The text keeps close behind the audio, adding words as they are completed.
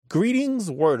Greetings,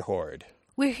 Word Horde.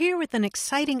 We're here with an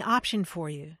exciting option for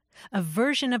you. A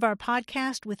version of our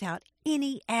podcast without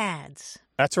any ads.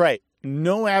 That's right.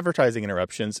 No advertising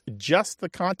interruptions, just the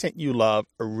content you love,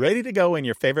 ready to go in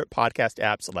your favorite podcast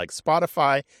apps like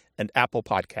Spotify and Apple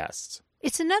Podcasts.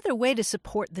 It's another way to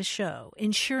support the show,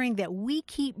 ensuring that we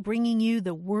keep bringing you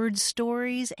the word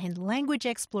stories and language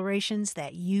explorations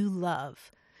that you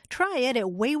love. Try it at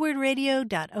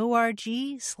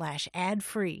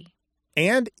waywardradio.org/ad-free.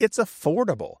 And it's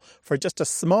affordable. For just a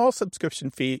small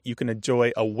subscription fee, you can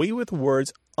enjoy A Way with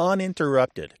Words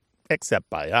uninterrupted, except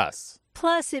by us.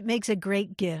 Plus, it makes a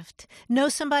great gift. Know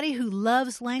somebody who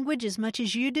loves language as much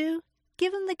as you do?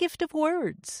 Give them the gift of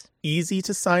words. Easy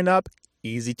to sign up,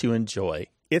 easy to enjoy.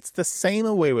 It's the same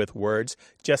A Way with Words,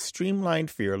 just streamlined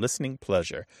for your listening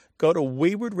pleasure. Go to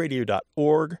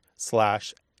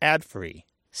waywardradio.org/ad-free.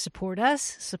 Support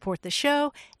us, support the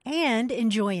show, and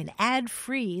enjoy an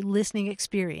ad-free listening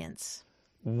experience.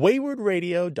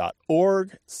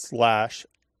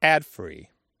 waywardradio.org/ad-free.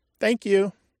 Thank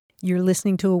you. You're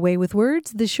listening to A Way with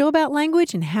Words, the show about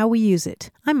language and how we use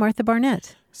it. I'm Martha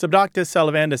Barnett. Subdoctus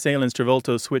salivandus alens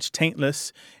travolto switch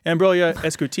taintless, embrolia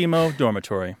escutimo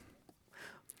dormitory.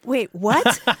 Wait,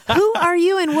 what? Who are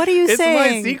you and what are you saying?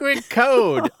 It's my secret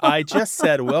code. I just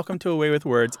said, welcome to A Way with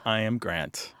Words. I am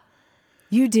Grant.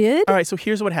 You did? All right, so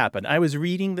here's what happened. I was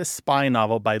reading this spy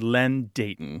novel by Len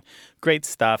Deighton. Great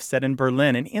stuff, set in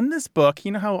Berlin. And in this book,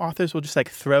 you know how authors will just like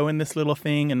throw in this little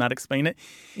thing and not explain it?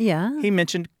 Yeah. He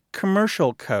mentioned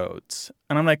commercial codes.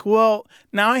 And I'm like, well,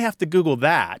 now I have to Google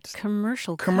that.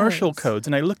 Commercial codes.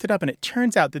 And I looked it up, and it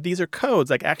turns out that these are codes,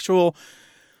 like actual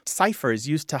ciphers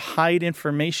used to hide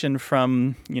information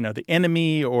from, the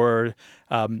enemy or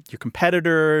your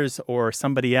competitors or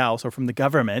somebody else or from the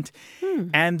government.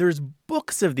 And there's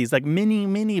books of these, like many,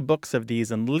 many books of these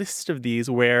and lists of these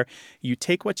where you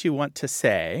take what you want to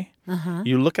say,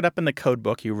 you look it up in the code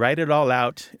book, you write it all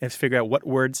out and figure out what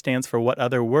word stands for what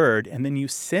other word, and then you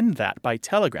send that by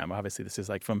telegram. Obviously, this is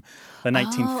like from the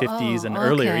 1950s and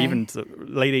earlier, even to the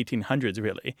late 1800s,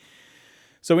 really.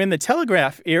 So in the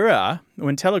telegraph era,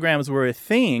 when telegrams were a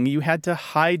thing, you had to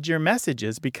hide your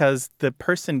messages because the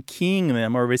person keying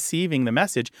them or receiving the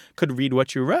message could read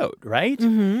what you wrote, right?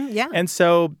 Mm-hmm, yeah. And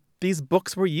so these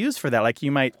books were used for that. Like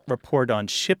you might report on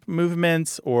ship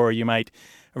movements, or you might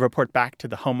report back to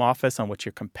the home office on what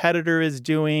your competitor is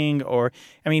doing, or,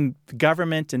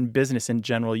 government and business in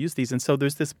general use these. And so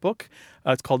there's this book,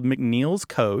 it's called McNeil's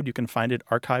Code. You can find it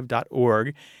at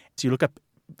archive.org. So you look up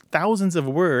thousands of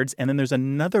words, and then there's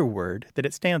another word that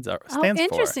it stands for.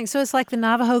 Interesting. So it's like the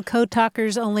Navajo code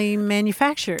talkers, only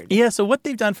manufactured. Yeah, so what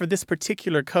they've done for this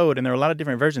particular code, and there are a lot of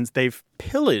different versions, they've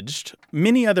pillaged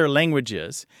many other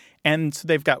languages, and so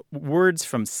they've got words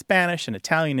from Spanish and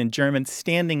Italian and German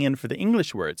standing in for the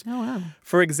English words. Oh, wow.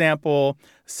 For example,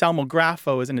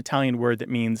 salmografo is an Italian word that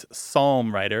means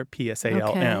psalm writer,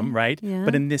 Psalm, right? Yeah.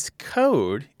 But in this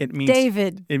code, it means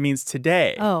David. It means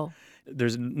today. Oh.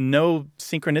 There's no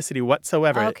synchronicity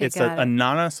whatsoever. Okay, it's got it.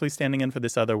 anonymously standing in for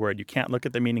this other word. You can't look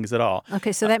at the meanings at all.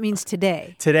 Okay, so that means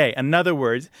today. Today. Another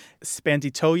word,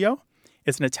 spanditoio.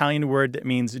 It's an Italian word that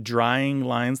means drying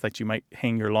lines that you might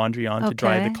hang your laundry on to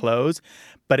dry the clothes,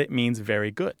 but it means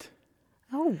very good.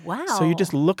 Oh, wow. So you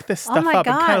just look this stuff up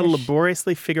and kind of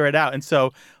laboriously figure it out. And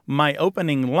so my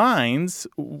opening lines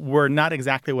were not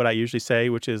exactly what I usually say,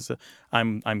 which is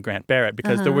I'm Grant Barrett,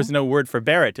 because there was no word for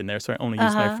Barrett in there, so I only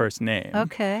used my first name.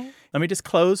 Okay. Let me just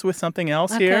close with something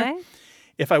else here.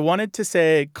 If I wanted to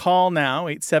say call now,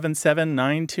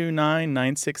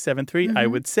 877-929-9673, I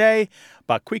would say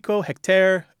Baquico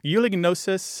hectare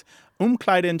ulignosis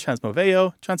kleiden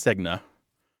transmoveo transegna.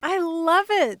 I love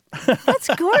it. That's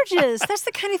gorgeous. That's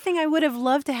the kind of thing I would have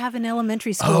loved to have in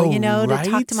elementary school, right? to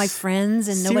talk to my friends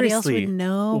and nobody else would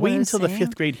know. Wait until the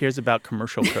fifth grade hears about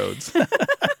commercial codes.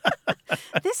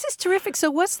 This is terrific.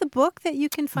 So what's the book that you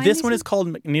can find? This one is called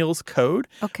McNeil's Code.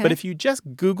 Okay. But if you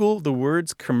just Google the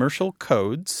words commercial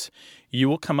codes, you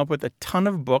will come up with a ton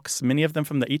of books, many of them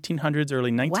from the 1800s,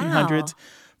 early 1900s. Wow.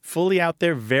 Fully out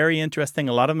there, very interesting.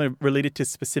 A lot of them are related to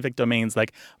specific domains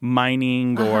like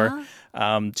mining or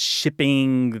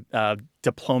shipping,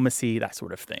 diplomacy, that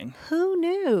sort of thing. Who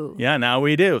knew? Yeah, now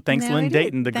we do. Thanks, Len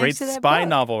Deighton, the great spy book.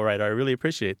 Novel writer. I really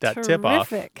appreciate that tip-off.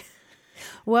 Terrific.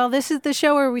 Well, this is the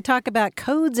show where we talk about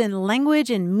codes and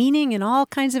language and meaning and all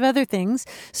kinds of other things.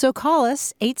 So call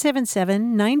us,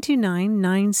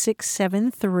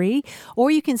 877-929-9673, or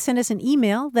you can send us an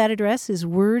email. That address is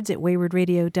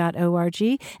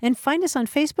words@waywardradio.org, and find us on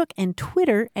Facebook and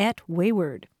Twitter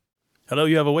 @Wayward. Hello,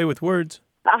 you have a way with words.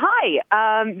 Hi,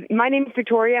 my name is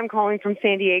Victoria. I'm calling from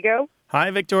San Diego. Hi,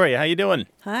 Victoria. How you doing?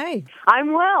 Hi.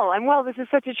 I'm well. This is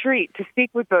such a treat to speak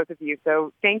with both of you,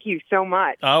 so thank you so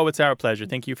much. Oh, it's our pleasure.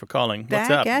 Thank you for calling. What's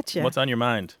Back up? at ya. What's on your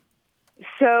mind?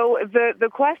 So the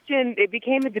question, it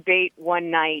became a debate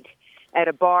one night at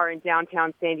a bar in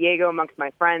downtown San Diego amongst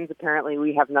my friends. Apparently,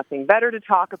 we have nothing better to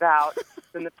talk about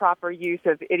than the proper use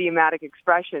of idiomatic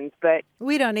expressions, but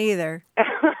We don't either.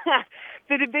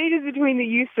 the debate is between the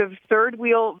use of third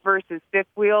wheel versus fifth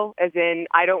wheel, as in,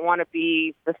 I don't want to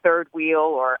be the third wheel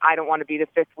or I don't want to be the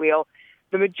fifth wheel.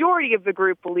 The majority of the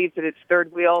group believes that it's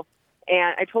third wheel,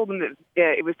 and I told them that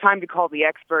it was time to call the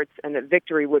experts and that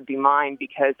victory would be mine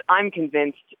because I'm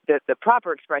convinced that the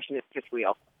proper expression is fifth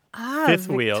wheel. Fifth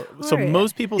wheel. So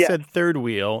most people Yes. said third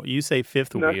wheel. You say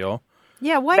fifth No. wheel.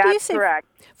 Yeah, why do you That's say correct.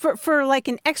 for like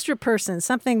an extra person,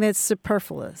 something that's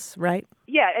superfluous, right?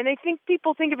 Yeah, and I think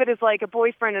people think of it as like a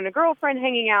boyfriend and a girlfriend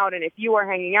hanging out, and if you are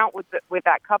hanging out with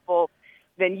that couple,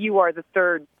 then you are the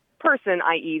third person,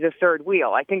 i.e., the third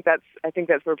wheel. I think that's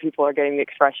where people are getting the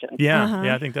expression.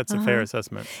 Yeah, I think that's a fair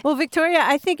assessment. Well, Victoria,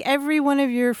 I think every one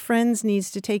of your friends needs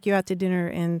to take you out to dinner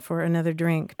and for another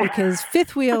drink because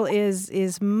fifth wheel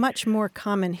is much more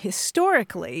common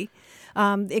historically.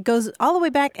 It goes all the way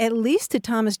back at least to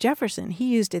Thomas Jefferson. He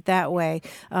used it that way.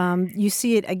 You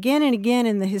see it again and again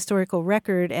in the historical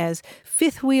record as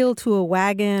fifth wheel to a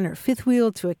wagon or fifth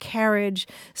wheel to a carriage,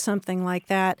 something like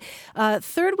that.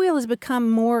 Third wheel has become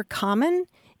more common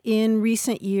in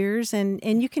recent years, and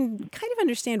you can kind of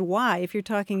understand why if you're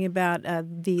talking about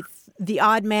the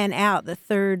odd man out, the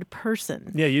third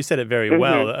person. Yeah, you said it very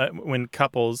well. When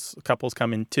couples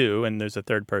come in two and there's a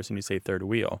third person, you say third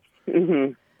wheel.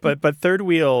 Mm-hmm. But third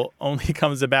wheel only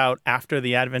comes about after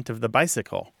the advent of the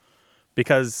bicycle.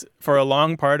 Because for a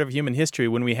long part of human history,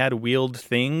 when we had wheeled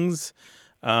things,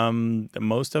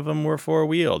 most of them were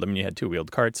four-wheeled. I mean, you had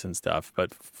two-wheeled carts and stuff,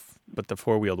 but the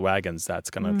four-wheeled wagons,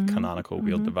 that's kind of the canonical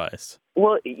wheeled device.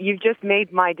 Well, you've just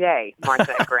made my day,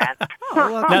 Martha and Grant.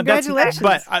 Well, Now, congratulations.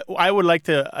 but I would like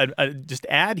to just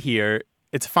add here,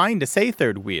 it's fine to say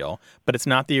third wheel, but it's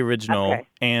not the original, Okay.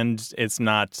 and it's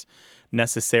not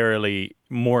necessarily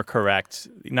more correct.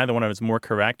 Neither one of them is more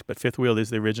correct, but fifth wheel is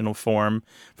the original form.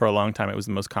 For a long time, it was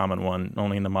the most common one.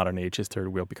 Only in the modern age has third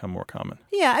wheel become more common.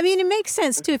 Yeah, I mean, it makes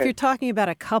sense, too, if you're talking about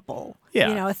a couple. Yeah.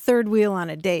 You know, a third wheel on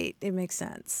a date. It makes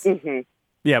sense. Mm-hmm.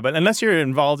 Yeah, but unless you're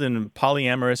involved in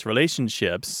polyamorous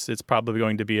relationships, it's probably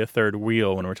going to be a third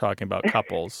wheel when we're talking about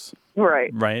couples.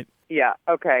 Right. Right? Yeah.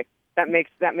 Okay. That makes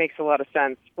a lot of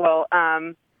sense. Well,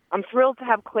 I'm thrilled to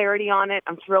have clarity on it.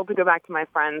 I'm thrilled to go back to my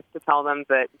friends to tell them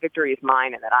that victory is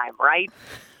mine and that I am right.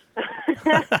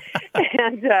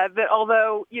 And that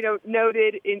although,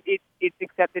 noted, it's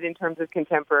accepted in terms of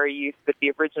contemporary use, that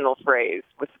the original phrase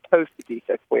was supposed to be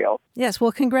fifth wheel. Yes,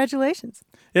 well, congratulations.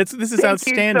 This is Thank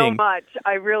outstanding. you so much.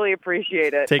 I really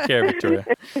appreciate it. Take care, Victoria.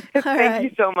 Thank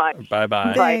you so much.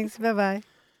 Bye-bye. Thanks. Bye-bye.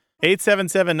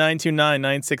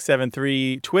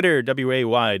 877-929-9673, Twitter,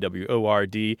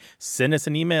 WAYWORD. Send us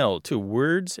an email to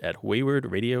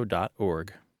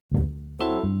words@waywardradio.org.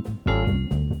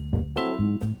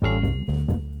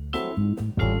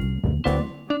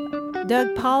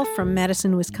 Doug Paul from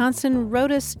Madison, Wisconsin,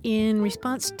 wrote us in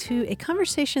response to a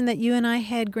conversation that you and I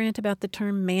had, Grant, about the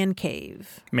term man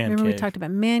cave. Remember we talked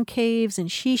about man caves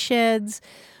and she sheds?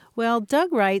 Well,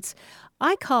 Doug writes,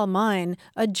 I call mine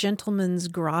a gentleman's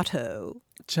grotto.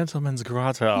 Gentleman's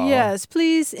grotto. Yes,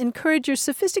 please encourage your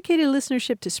sophisticated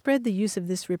listenership to spread the use of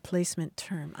this replacement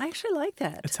term. I actually like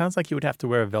that. It sounds like you would have to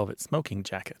wear a velvet smoking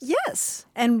jacket. Yes,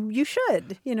 and you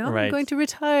should. Right. I'm going to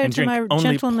retire And to my drink only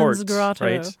gentleman's port, grotto.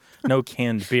 right? No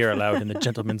canned beer allowed in the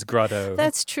gentleman's grotto.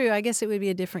 That's true. I guess it would be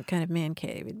a different kind of man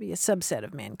cave. It'd be a subset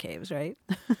of man caves, right?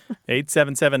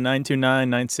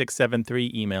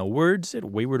 877-929-9673. Email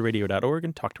words@waywardradio.org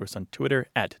and talk to us on Twitter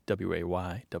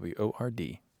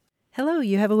 @WAYWORD. Hello,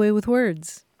 you have a way with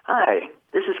words. Hi,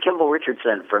 this is Kimball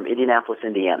Richardson from Indianapolis,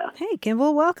 Indiana. Hey,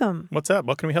 Kimball, welcome. What's up?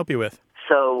 What can we help you with?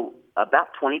 So,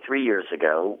 about 23 years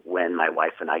ago, when my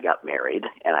wife and I got married,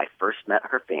 and I first met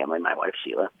her family, my wife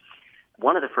Sheila,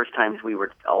 one of the first times we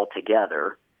were all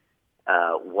together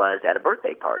was at a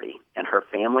birthday party, and her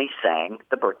family sang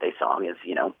the birthday song, as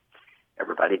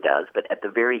everybody does, but at the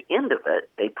very end of it,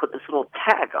 they put this little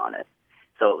tag on it.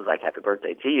 So it was like, happy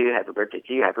birthday to you, happy birthday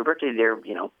to you, happy birthday dear,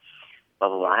 blah,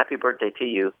 blah, blah, happy birthday to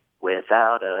you,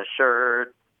 without a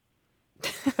shirt,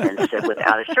 and said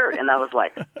without a shirt. And I was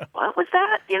like, what was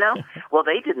that, Well,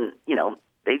 they didn't,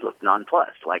 they looked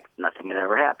nonplussed, like nothing had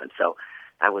ever happened. So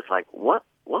I was like, what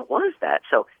was that?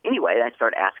 So anyway, I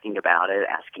started asking about it,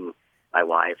 asking my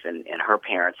wife and her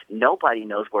parents. Nobody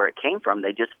knows where it came from.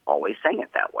 They just always sang it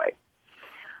that way.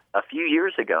 A few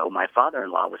years ago, my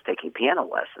father-in-law was taking piano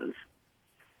lessons,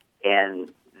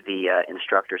 And the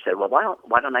instructor said, well,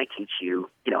 why don't I teach you,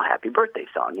 Happy Birthday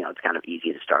song? It's kind of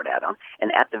easy to start out on.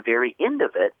 And at the very end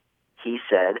of it, he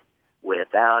said,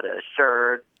 without a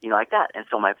shirt, like that. And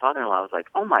so my father-in-law was like,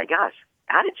 oh, my gosh,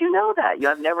 how did you know that?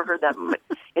 I've never heard that.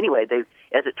 Anyway,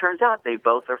 as it turns out, they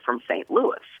both are from St.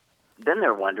 Louis. Then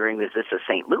they're wondering, is this a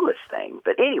St. Louis thing?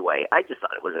 But anyway, I just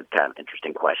thought it was a kind of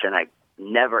interesting question. I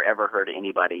never, ever heard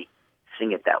anybody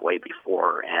sing it that way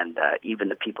before, and even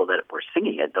the people that were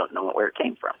singing it don't know where it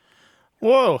came from.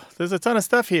 Whoa, there's a ton of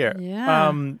stuff here.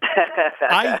 Yeah.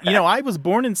 I was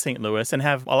born in St. Louis and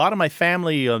have a lot of my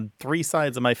family on three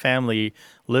sides of my family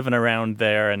living around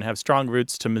there and have strong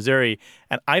roots to Missouri,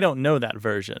 and I don't know that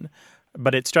version.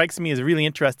 But it strikes me as really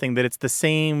interesting that it's the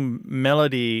same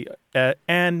melody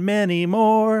and many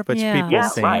more, but people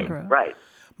sing. Right.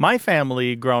 My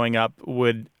family growing up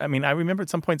I remember at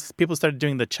some points people started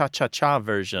doing the cha-cha-cha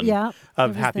version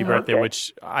of Happy Birthday,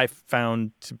 which I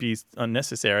found to be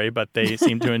unnecessary, but they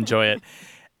seem to enjoy it.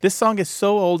 This song is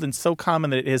so old and so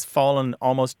common that it has fallen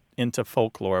almost into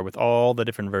folklore with all the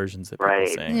different versions that people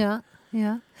sing.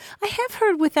 Yeah. I have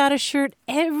heard Without a Shirt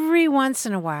every once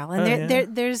in a while.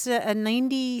 And there's a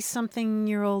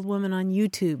 90-something-year-old woman on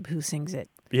YouTube who sings it.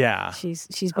 Yeah.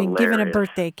 She's been given a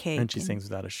birthday cake. And she sings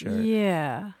without a shirt.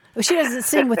 Yeah. Well, she doesn't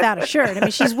sing without a shirt. I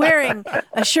mean, she's wearing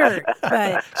a shirt,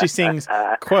 but... She sings,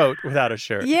 quote, without a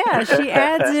shirt. Yeah, she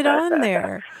adds it on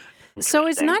there. So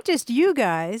it's not just you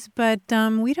guys, but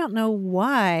we don't know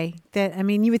why.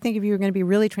 You would think if you were going to be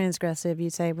really transgressive,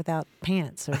 you'd say without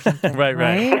pants or something.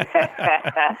 right?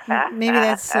 Maybe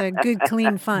that's good,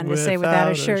 clean fun to say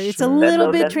without a shirt. It's a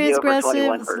little bit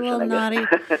transgressive. It's a little naughty.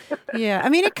 Yeah.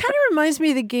 It kind of reminds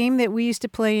me of the game that we used to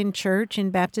play in church, in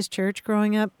Baptist church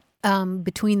growing up,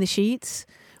 Between the Sheets,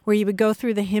 where you would go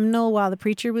through the hymnal while the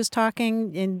preacher was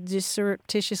talking and just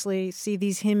surreptitiously see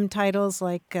these hymn titles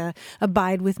like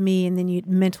Abide With Me, and then you'd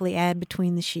mentally add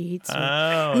Between the Sheets,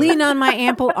 or Lean on My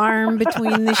Ample Arm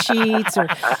Between the Sheets, or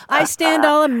I Stand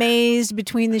All Amazed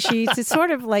Between the Sheets. It's sort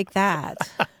of like that.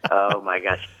 Oh, my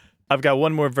gosh. I've got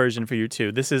one more version for you,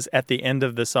 too. This is at the end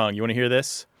of the song. You want to hear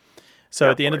this? So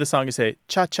at the end of the song, you say,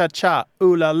 cha-cha-cha,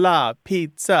 ooh-la-la,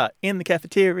 pizza in the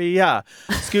cafeteria,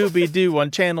 Scooby-Doo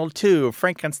on Channel 2,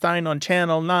 Frankenstein on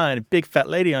Channel 9, Big Fat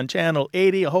Lady on Channel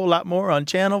 80, a whole lot more on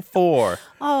Channel 4.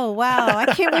 Oh, wow. I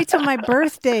can't wait till my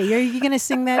birthday. Are you going to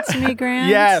sing that to me, Grant?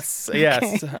 Yes.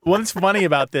 What's funny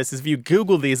about this is if you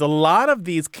Google these, a lot of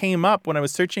these came up when I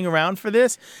was searching around for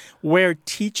this, where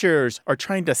teachers are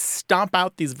trying to stomp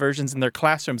out these versions in their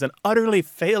classrooms and utterly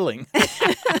failing.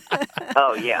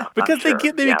 Oh, yeah. Because they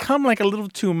become like a little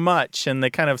too much, and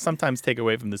they kind of sometimes take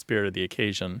away from the spirit of the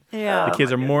occasion. Yeah. The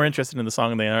kids are more interested in the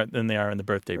song than they are in the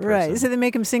birthday person. Right. So they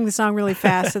make them sing the song really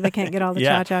fast so they can't get all the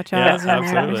cha-cha-chas in there.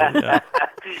 Absolutely.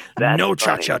 That's no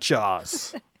funny.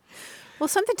 cha-cha-chas. Well,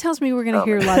 something tells me we're going to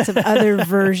hear lots of other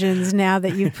versions now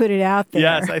that you've put it out there.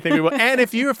 Yes, I think we will. And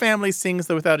if your family sings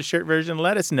the Without a Shirt version,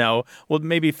 let us know. We'll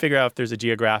maybe figure out if there's a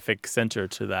geographic center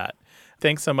to that.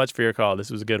 Thanks so much for your call. This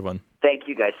was a good one. Thank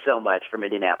you guys so much from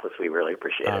Indianapolis. We really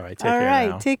appreciate it. All right, take care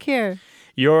now. Take care.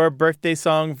 Your birthday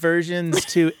song versions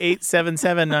to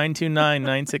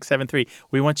 877-929-9673.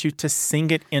 We want you to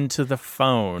sing it into the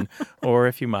phone. Or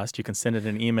if you must, you can send it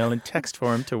in email and text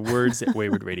form to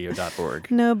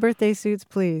words@waywardradio.org. No birthday suits,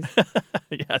 please.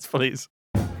 Yes, please.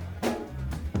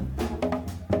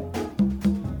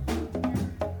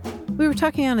 We were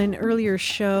talking on an earlier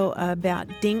show about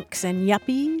dinks and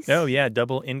yuppies. Oh, yeah,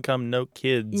 double income, no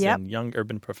kids, and young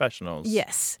urban professionals.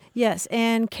 Yes.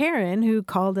 And Karen, who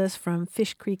called us from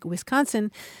Fish Creek,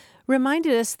 Wisconsin,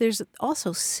 reminded us there's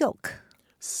also silk.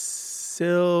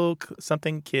 Silk,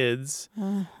 something kids,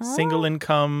 single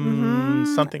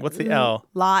income, something. What's the L?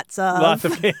 Lots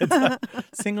of kids.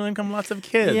 Single income, lots of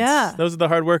kids. Yeah. Those are the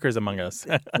hard workers among us.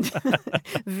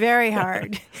 Very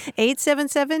hard.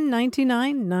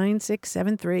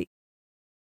 877-929-9673.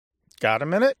 Got a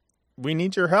minute? We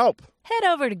need your help. Head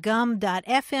over to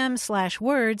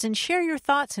gum.fm/words and share your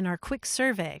thoughts in our quick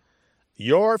survey.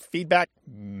 Your feedback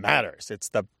matters. It's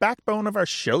the backbone of our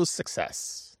show's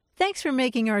success. Thanks for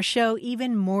making our show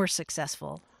even more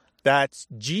successful. That's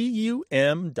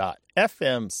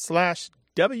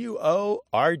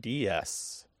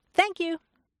gum.fm/WORDS. Thank you.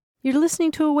 You're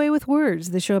listening to A Way with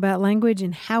Words, the show about language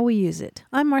and how we use it.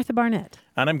 I'm Martha Barnett.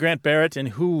 And I'm Grant Barrett. And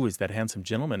who is that handsome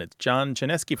gentleman? It's John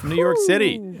Chinesky from New York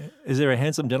City. Is there a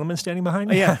handsome gentleman standing behind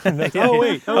me? Yeah. Oh,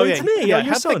 wait. Oh, it's me. Yeah,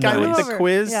 you're have so the guy nice. with the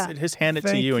quiz. Yeah. Just hand it to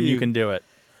Thank you and you can do it.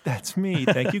 That's me.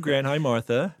 Thank you, Grant. Hi,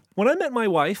 Martha. When I met my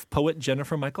wife, poet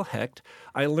Jennifer Michael Hecht,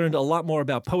 I learned a lot more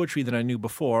about poetry than I knew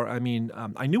before. I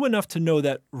knew enough to know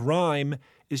that rhyme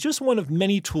is just one of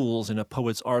many tools in a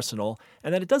poet's arsenal,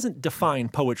 and that it doesn't define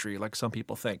poetry like some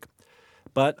people think.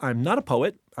 But I'm not a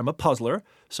poet, I'm a puzzler,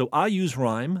 so I use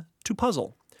rhyme to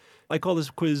puzzle. I call this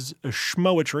quiz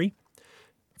schmoetry.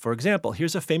 For example,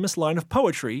 here's a famous line of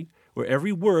poetry where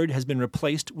every word has been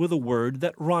replaced with a word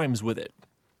that rhymes with it.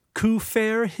 Coup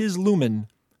fair his lumen,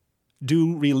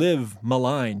 do relive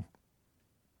malign.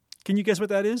 Can you guess what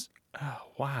that is? Oh,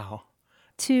 wow.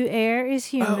 To err is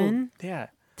human. Oh, yeah.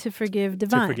 To forgive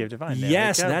divine. To forgive divine. There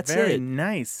Yes, we go. that's Very it.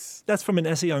 nice. That's from an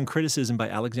essay on criticism by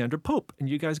Alexander Pope, and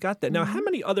you guys got that. Now, how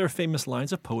many other famous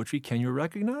lines of poetry can you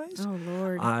recognize? Oh,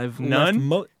 Lord. I've None?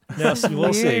 Now,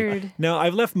 we'll see. Weird. Now,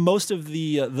 I've left most of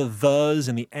the thes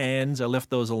and the ands. I left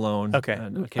those alone. Okay.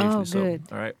 And occasionally, Oh, good.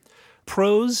 All right.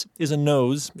 Prose is a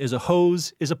nose, is a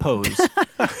hose, is a pose.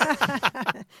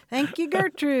 Thank you,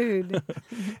 Gertrude.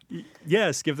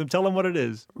 Yes, tell them what it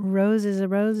is. Rose is a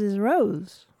rose is a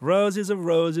rose. Rose is a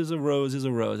rose, is a rose, is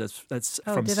a rose. That's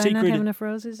Oh, from did Sacred. I not have enough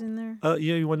roses in there?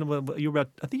 Yeah,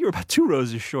 I think you're about 2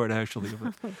 roses short, actually.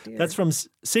 Oh, dear. That's from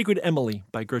Sacred Emily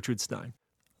by Gertrude Stein.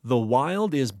 The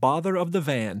wild is bother of the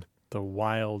van. The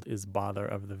wild is bother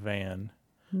of the van.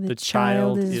 The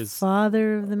child is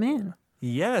father of the man.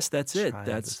 Yes, that's it. Child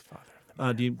That's. is father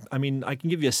of the man. I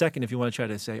can give you a second if you want to try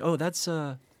to say, oh, that's.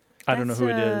 I don't know who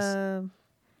it is.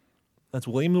 That's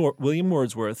William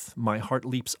Wordsworth. My heart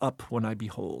leaps up when I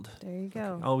behold. There you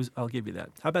go. I'll give you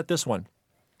that. How about this one?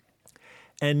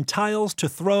 And tiles to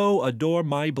throw adore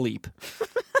my bleep.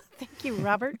 Thank you,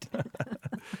 Robert.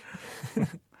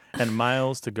 And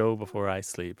miles to go before I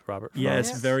sleep. Robert Frost.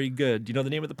 Yes, very good. Do you know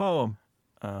the name of the poem?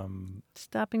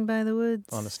 Stopping by the woods.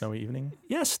 On a snowy evening.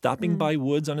 Yes, Stopping by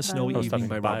Woods on a Snowy Woods. Evening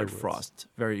by Stopping by Robert Woods. Frost.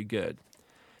 Very good.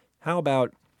 How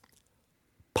about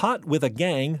pot with a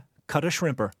gang, cut a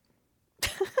shrimper?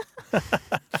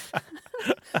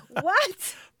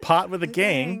 What? Pot with a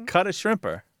gang, cut a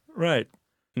shrimper. Right.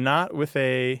 Not with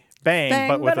a bang,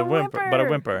 but with a whimper. But a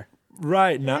whimper.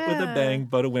 Right, not with a Yeah. bang,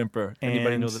 but a whimper.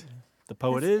 Anybody know And- the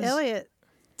poet That's is? Eliot.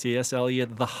 T.S.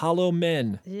 Eliot, The Hollow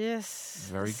Men. Yes.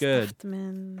 Very good. Stuffed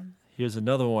men. Here's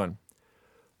another one.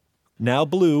 Now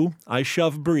blue, I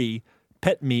shove brie,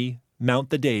 pet me, mount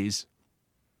the days.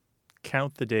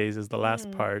 Count the days is the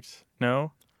last part.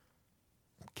 No?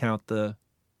 Count the...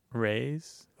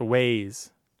 Rays? The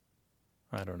ways.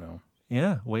 I don't know.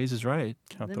 Yeah, ways is right.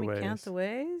 Count Let the me ways. count the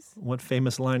ways. What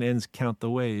famous line ends count the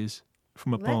ways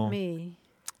from a Let poem? me.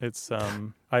 It's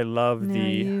I love Now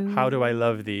thee. you- How do I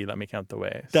love thee? Let me count the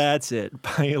ways. That's it.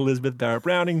 By Elizabeth Barrett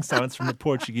Browning, Sonnets from the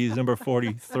Portuguese, number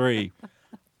 43.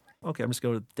 Okay, I'm just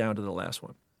going down to the last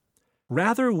one.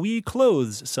 Rather we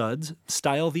clothes, suds,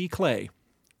 style thee clay.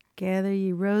 Gather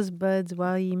ye rosebuds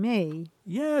while ye may.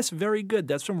 Yes, very good.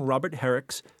 That's from Robert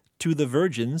Herrick's To the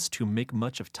Virgins to Make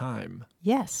Much of Time.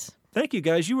 Yes. Thank you,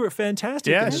 guys. You were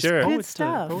fantastic. Yeah, in this sure. Good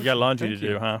stuff. You got laundry Thank to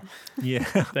you. do, huh? Yeah,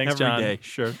 Thanks, every John. day.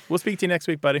 Sure. We'll speak to you next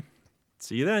week, buddy.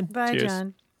 See you then. Bye, Cheers.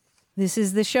 John. This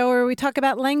is the show where we talk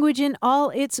about language in all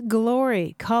its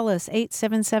glory. Call us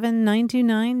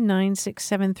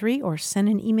 877-929-9673 or send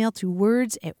an email to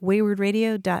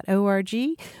words@waywardradio.org.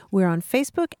 We're on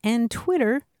Facebook and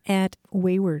Twitter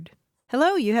 @Wayward.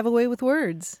 Hello, you have a way with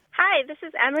words. Hi, this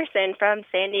is Emerson from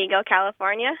San Diego,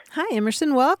 California. Hi,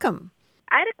 Emerson. Welcome.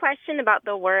 I had a question about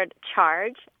the word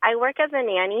charge. I work as a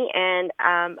nanny, and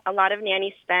a lot of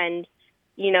nannies spend,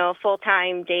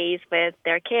 full-time days with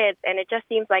their kids, and it just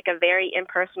seems like a very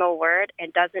impersonal word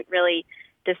and doesn't really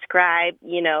describe,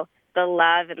 the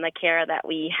love and the care that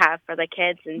we have for the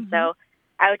kids. And so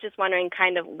I was just wondering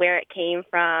kind of where it came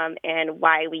from and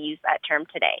why we use that term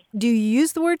today. Do you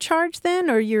use the word charge then,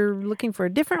 or you're looking for a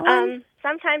different one?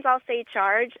 Sometimes I'll say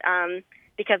charge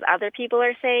because other people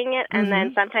are saying it, and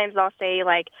then sometimes I'll say,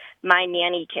 like, my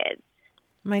nanny kids.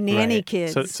 My nanny Right.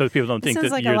 kids. So people don't think sounds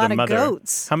that like you're a lot the of mother.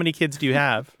 goats. How many kids do you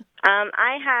have?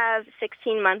 I have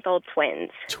 16-month-old twins.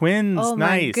 Twins. Oh,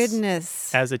 nice. my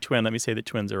goodness. As a twin, let me say that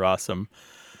twins are awesome.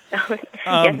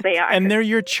 Yes, they are. And they're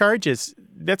your charges.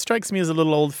 That strikes me as a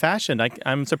little old-fashioned.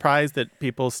 I'm surprised that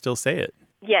people still say it.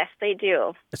 Yes, they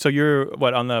do. So you're,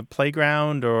 on the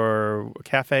playground or a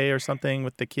cafe or something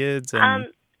with the kids?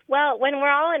 And Well, when we're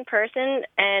all in person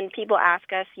and people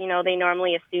ask us, they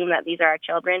normally assume that these are our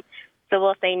children. So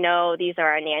we'll say, no, these are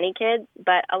our nanny kids.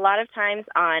 But a lot of times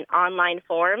on online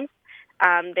forums,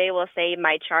 they will say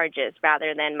my charges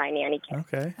rather than my nanny kids.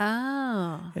 Okay.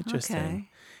 Oh, Interesting. okay.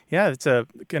 Yeah, it's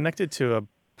connected to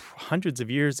hundreds of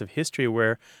years of history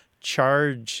where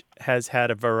charge has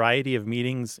had a variety of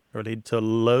meanings related to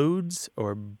loads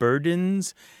or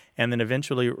burdens. and then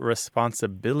eventually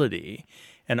responsibility.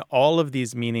 And all of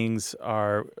these meanings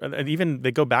are, and even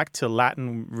they go back to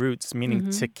Latin roots meaning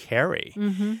to carry.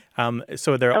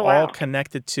 So they're all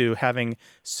connected to having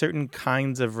certain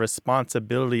kinds of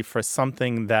responsibility for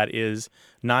something that is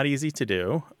not easy to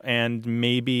do and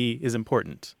maybe is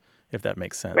important, if that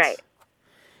makes sense. Right.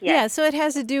 Yeah, so it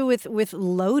has to do with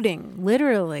loading,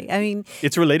 literally. I mean,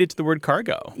 it's related to the word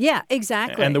cargo. Yeah,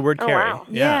 exactly. And the word carry. Wow.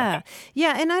 Yeah.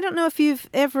 And I don't know if you've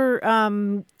ever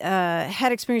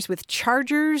had experience with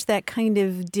chargers, that kind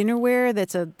of dinnerware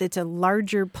that's a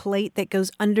larger plate that goes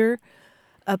under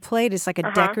a plate. It's like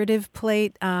a decorative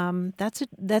plate.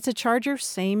 That's a charger,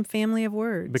 same family of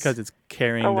words. Because it's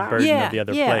carrying the burden of the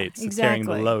other plates. It's carrying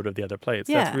the exactly. load of the other plates.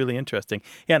 Yeah. That's really interesting.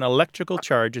 Yeah, an electrical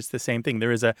charge is the same thing.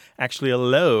 There is actually a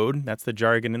load. That's the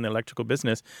jargon in the electrical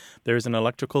business. There's an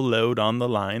electrical load on the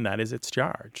line. That is its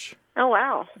charge. Oh,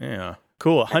 wow. Yeah.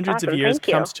 Cool. Hundreds of awesome. years Thank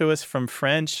you. comes to us from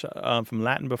French, from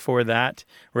Latin before that,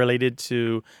 related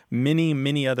to many,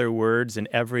 many other words in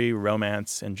every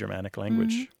Romance and Germanic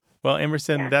language. Well,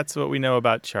 Emerson, that's what we know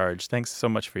about charge. Thanks so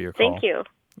much for your call. Thank you.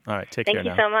 All right, take care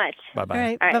now. Thank you so much. Bye-bye. All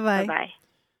right, All right. bye-bye. Bye-bye.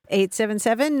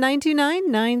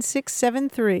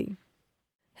 877-929-9673.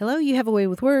 Hello, you have a way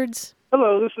with words.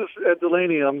 Hello, this is Ed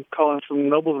Delaney. I'm calling from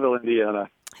Noblesville,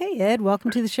 Indiana. Hey, Ed, welcome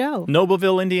to the show.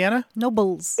 Noblesville, Indiana?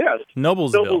 Nobles. Yes,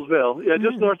 Noblesville. Noblesville. Yeah,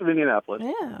 just north of Indianapolis.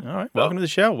 Yeah. All right, welcome to the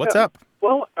show. What's up?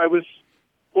 Well, I was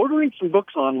ordering some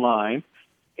books online,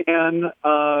 and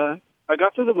I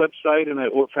got to the website, and I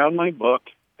found my book,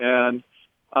 and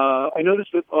I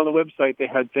noticed that on the website they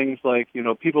had things like,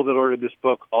 people that ordered this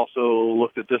book also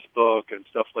looked at this book and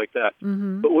stuff like that.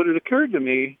 But what had occurred to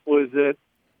me was that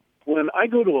when I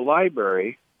go to a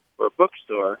library or a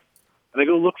bookstore and I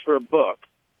go look for a book,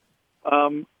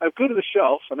 I go to the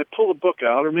shelf and I pull the book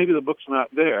out, or maybe the book's not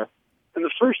there. And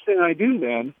the first thing I do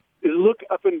then is look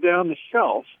up and down the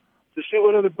shelf to see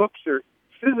what other books are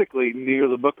physically near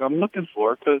the book I'm looking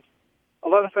for, because a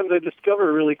lot of times I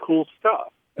discover really cool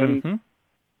stuff. And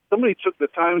somebody took the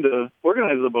time to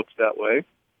organize the books that way,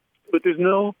 but there's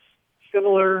no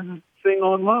similar thing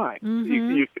online.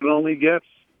 You can only get,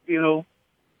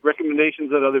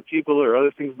 recommendations of other people or other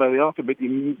things by the author, but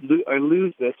I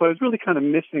lose that. So I was really kind of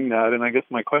missing that, and I guess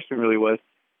my question really was,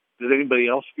 does anybody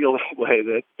else feel that way,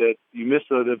 that you miss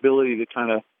the ability to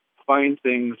kind of find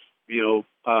things,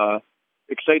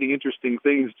 exciting, interesting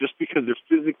things just because they're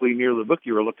physically near the book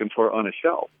you were looking for on a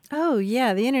shelf? Oh,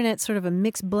 yeah. The Internet's sort of a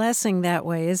mixed blessing that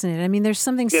way, isn't it? I mean, there's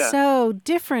something so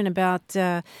different about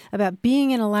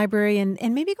being in a library and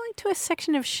maybe going to a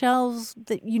section of shelves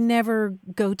that you never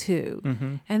go to.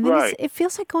 And then it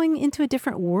feels like going into a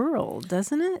different world,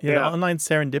 doesn't it? Yeah, online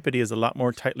serendipity is a lot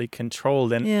more tightly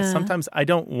controlled. And sometimes I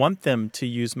don't want them to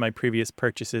use my previous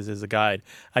purchases as a guide.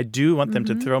 I do want them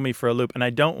to throw me for a loop. And I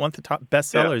don't want the top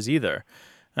bestsellers either.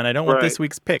 And I don't want this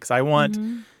week's picks. I want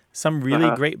some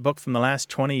really great book from the last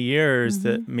 20 years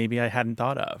that maybe I hadn't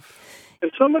thought of.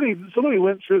 And somebody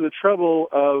went through the trouble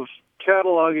of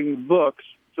cataloging books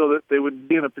so that they would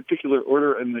be in a particular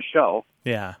order in the shelf.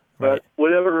 Yeah, right. But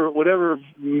whatever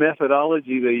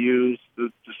methodology they use to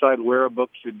decide where a book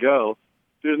should go,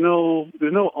 there's no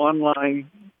online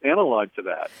analog to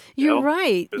that. You're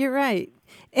right.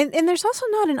 And there's also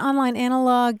not an online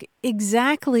analog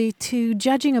exactly to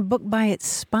judging a book by its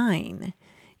spine.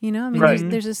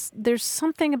 There's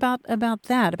something about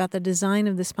that, about the design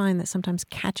of the spine that sometimes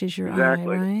catches your eye,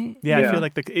 right? Yeah, I feel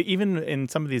like even in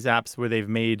some of these apps where they've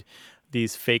made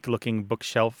these fake-looking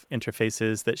bookshelf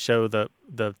interfaces that show the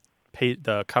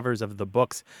covers of the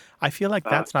books, I feel like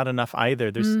that's not enough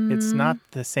either. It's not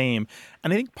the same.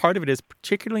 And I think part of it is,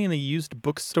 particularly in a used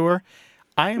bookstore,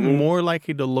 I am more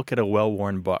likely to look at a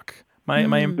well-worn book.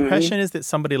 My impression is that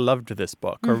somebody loved this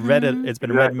book or read it. It's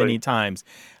been read many times.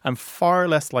 I'm far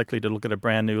less likely to look at a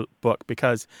brand new book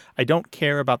because I don't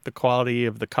care about the quality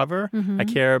of the cover. I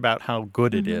care about how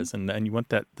good it is. And you want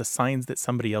the signs that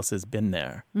somebody else has been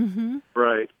there.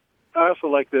 Right. I also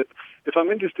like that if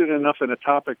I'm interested enough in a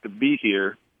topic to be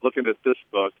here looking at this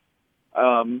book,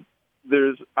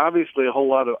 there's obviously a whole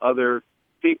lot of other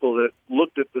people that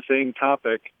looked at the same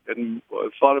topic and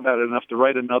thought about it enough to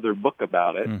write another book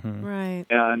about it. Right.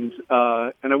 And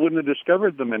I wouldn't have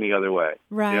discovered them any other way.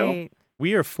 Right.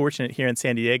 We are fortunate here in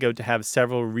San Diego to have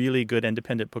several really good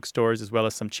independent bookstores as well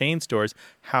as some chain stores.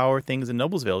 How are things in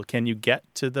Noblesville? Can you get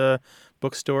to the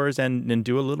bookstores and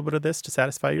do a little bit of this to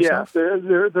satisfy yourself?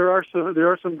 Yeah, there are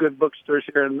some good bookstores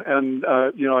here, and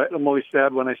I'm always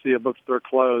sad when I see a bookstore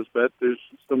close, but there's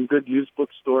some good used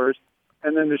bookstores,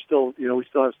 and then there's still we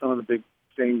still have some of the big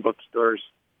chain bookstores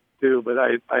too. But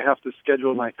I have to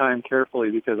schedule my time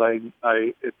carefully because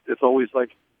it's always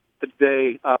like a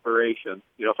day operation.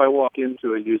 You know, if I walk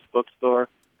into a used bookstore,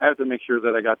 I have to make sure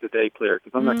that I got the day clear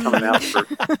because I'm not coming out for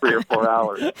 3 or 4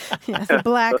 hours. Yeah, the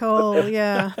black hole,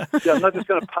 yeah. Yeah, I'm not just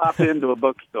going to pop into a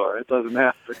bookstore. It doesn't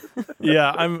happen.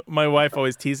 Yeah, my wife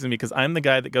always teases me because I'm the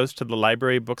guy that goes to the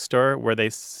library bookstore where they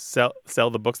sell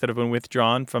the books that have been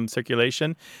withdrawn from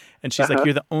circulation. And she's like,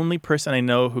 you're the only person I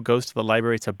know who goes to the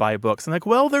library to buy books. I'm like,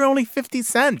 well, they're only 50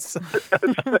 cents.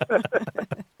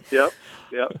 Yep.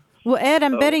 Well, Ed,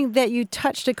 I'm betting that you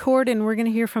touched a chord, and we're going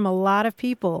to hear from a lot of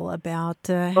people about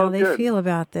how they feel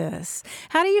about this.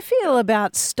 How do you feel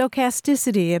about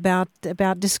stochasticity, about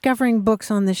discovering books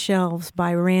on the shelves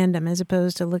by random as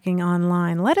opposed to looking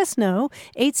online? Let us know,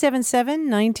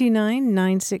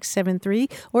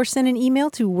 877-929-9673, or send an email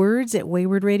to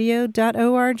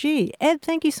words@waywardradio.org. Ed,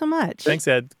 thank you so much. Thanks,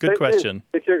 Ed. Good question.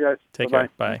 Take care, guys. Take Bye-bye. care.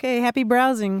 Bye. Okay, happy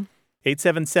browsing.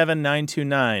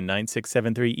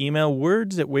 877-929-9673. Email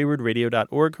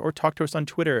words@waywardradio.org or talk to us on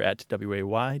Twitter at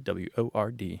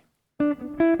WAYWORD.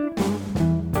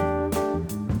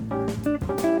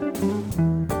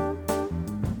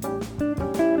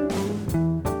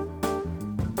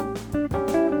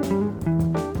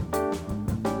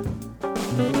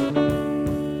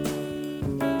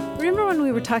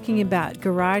 Talking about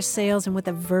garage sales and what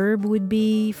the verb would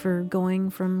be for going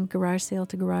from garage sale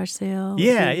to garage sale.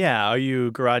 Yeah. Are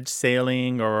you garage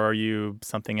sailing or are you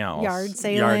something else? Yard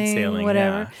sailing,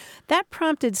 whatever. Yeah. That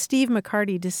prompted Steve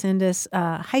McCarty to send us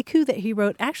a haiku that he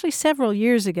wrote actually several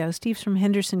years ago. Steve's from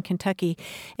Henderson, Kentucky,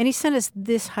 and he sent us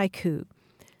this haiku.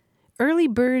 Early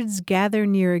birds gather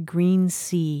near a green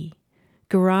sea.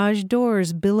 Garage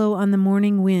doors billow on the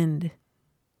morning wind.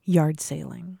 Yard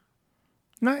sailing.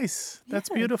 Nice. That's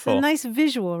beautiful. It's a nice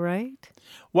visual, right?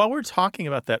 While we're talking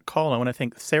about that call, I want to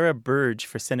thank Sarah Burge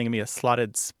for sending me a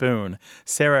slotted spoon.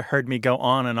 Sarah heard me go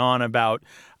on and on about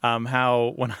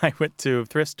how when I went to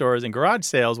thrift stores and garage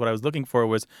sales, what I was looking for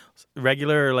was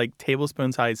regular, like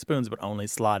tablespoon-sized spoons, but only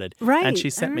slotted. Right. And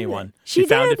she sent me one. She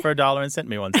found it for $1 and sent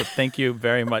me one. So thank you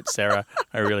very much, Sarah.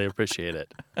 I really appreciate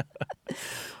it.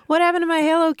 What happened to my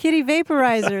Hello Kitty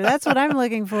vaporizer? That's what I'm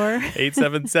looking for.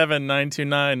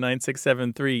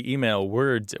 877-929-9673. Email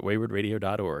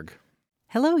words@waywardradio.org.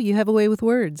 Hello, you have a way with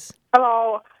words.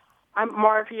 Hello, I'm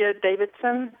Marvia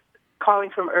Davidson, calling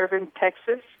from Irving,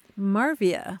 Texas.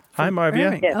 Marvia. Hi,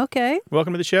 Marvia. Yes. Okay.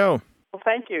 Welcome to the show. Well,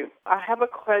 thank you. I have a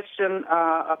question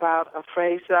about a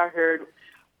phrase that I heard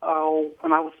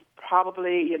when I was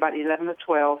probably about 11 or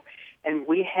 12, and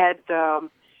we had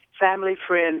family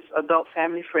friends, adult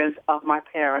family friends of my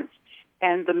parents,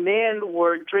 and the men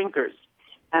were drinkers.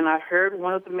 And I heard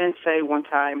one of the men say one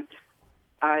time,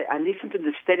 I need something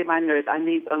to steady my nerves. I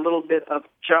need a little bit of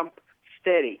jump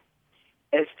steady,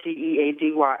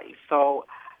 STEADY. So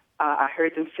I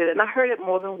heard them say that, and I heard it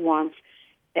more than once.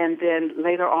 And then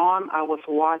later on, I was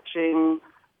watching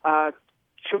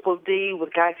Triple D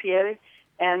with Guy Fieri,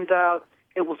 and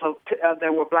it was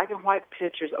there were black and white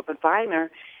pictures of a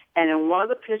diner, and in one of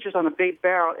the pictures on the big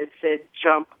barrel, it said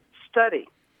 "Jump Study."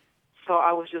 So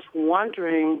I was just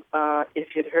wondering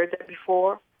if you'd heard that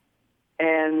before,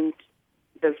 and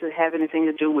does it have anything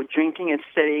to do with drinking and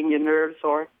steadying your nerves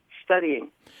or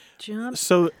studying? Jump.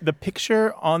 So the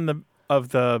picture on the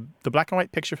black and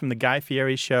white picture from the Guy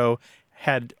Fieri show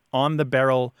had on the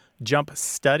barrel "Jump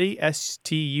Study,"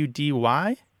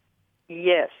 STUDY?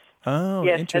 Yes. Oh,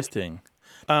 yes, interesting.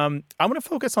 I'm going to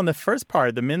focus on the first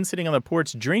part, the men sitting on the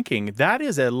porch drinking. That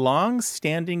is a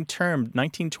long-standing term,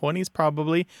 1920s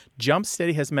probably. Jump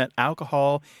steady has meant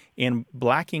alcohol in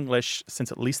Black English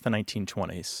since at least the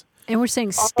 1920s. And we're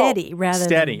saying steady rather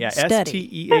steady, than yeah, study.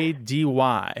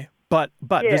 STEADY. But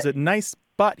there's a nice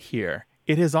but here.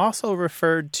 It is also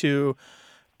referred to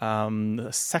a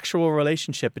sexual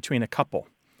relationship between a couple.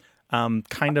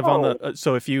 Kind of on the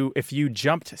so if you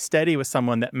jumped steady with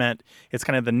someone, that meant it's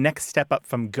kind of the next step up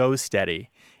from go steady.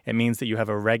 It means that you have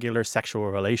a regular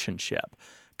sexual relationship,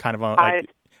 kind of on,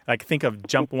 like think of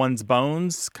jump one's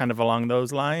bones, kind of along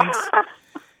those lines.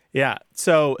 Yeah,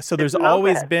 so there's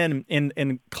always been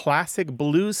in classic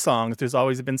blues songs, there's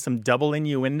always been some double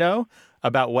innuendo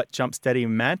about what jump steady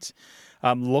meant.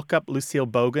 Look up Lucille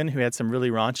Bogan, who had some really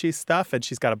raunchy stuff, and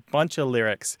she's got a bunch of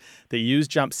lyrics that use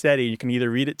jump steady. You can either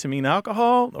read it to mean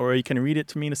alcohol, or you can read it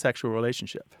to mean a sexual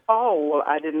relationship. Oh, well,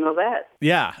 I didn't know that.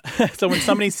 Yeah. So when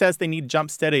somebody says they need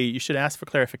jump steady, you should ask for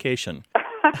clarification.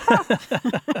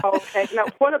 Okay. Now,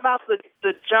 what about the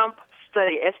jump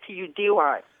steady,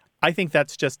 STUDY? I think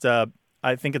that's just I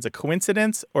think it's a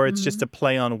coincidence, or it's just a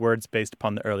play on words based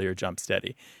upon the earlier jump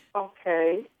steady.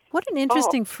 Okay. What an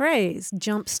interesting phrase,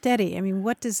 jump steady. I mean,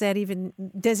 what does that even,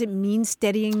 does it mean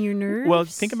steadying your nerves? Well,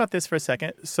 think about this for a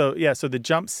second. So the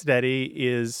jump steady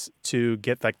is to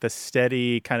get like the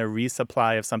steady kind of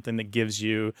resupply of something that gives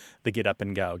you the get up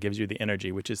and go, gives you the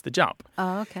energy, which is the jump.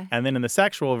 Oh, okay. And then in the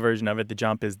sexual version of it, the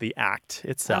jump is the act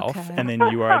itself. Okay. And then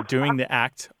you are doing the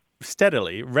act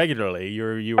steadily, regularly.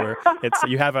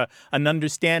 You have an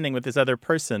understanding with this other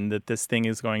person that this thing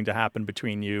is going to happen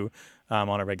between you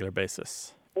on a regular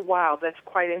basis. Wow, that's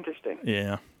quite interesting.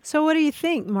 Yeah. So what do you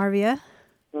think, Marvia?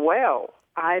 Well,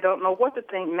 I don't know what to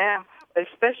think now,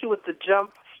 especially with the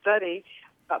jump study,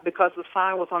 because the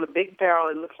sign was on a big barrel.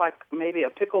 It looks like maybe a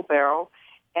pickle barrel.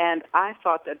 And I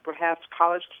thought that perhaps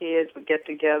college kids would get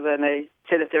together and they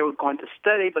said that they were going to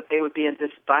study, but they would be in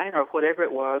this diner or whatever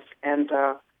it was, and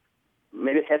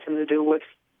maybe it had something to do with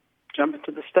jumping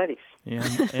to the studies.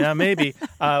 Yeah, maybe.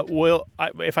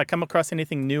 If I come across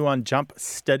anything new on jump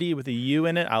study with a U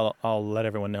in it, I'll let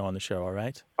everyone know on the show, all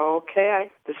right? Okay.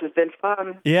 This has been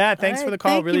fun. Yeah, thanks for the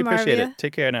call. Thank Really you, appreciate Marvia. it.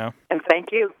 Take care now. And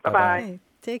thank you. Bye-bye. Hey,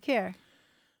 take care.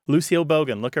 Lucille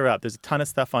Bogan, look her up. There's a ton of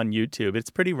stuff on YouTube.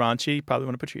 It's pretty raunchy. You probably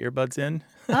want to put your earbuds in.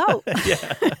 Oh,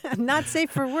 not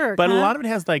safe for work. But huh? a lot of it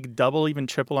has like double, even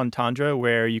triple entendre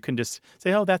where you can just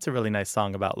say, oh, that's a really nice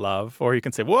song about love. Or you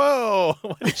can say, whoa,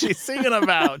 what is she singing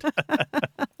about?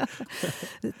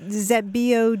 Is that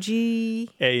B-O-G?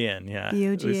 A-N, yeah.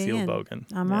 B-O-G-A-N. Lucille Bogan.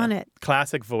 I'm Yeah. on it.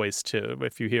 Classic voice, too.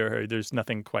 If you hear her, there's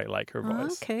nothing quite like her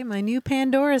voice. Okay, my new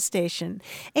Pandora station.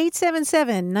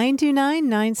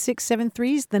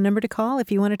 877-929-9673 is the number to call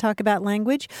if you want to talk about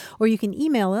language, or you can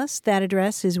email us. That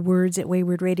address is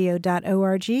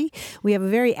words@waywardradio.org. We have a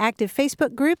very active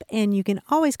Facebook group, and you can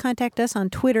always contact us on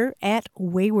Twitter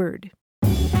 @Wayward.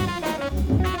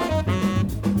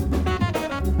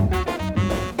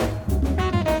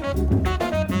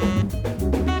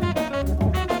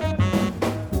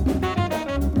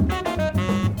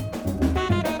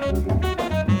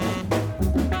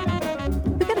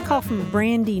 Call from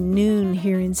Brandy Noon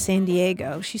here in San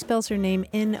Diego. She spells her name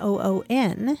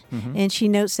Noon, and she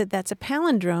notes that that's a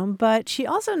palindrome, but she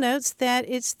also notes that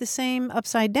it's the same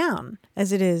upside down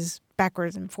as it is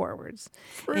backwards and forwards.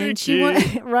 And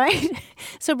right?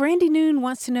 So Brandy Noon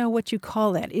wants to know what you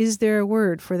call that. Is there a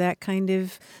word for that kind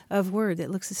of word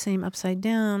that looks the same upside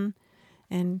down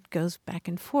and goes back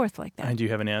and forth like that? And do you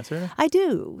have an answer? I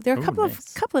do. There are a couple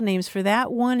nice. of names for that.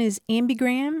 One is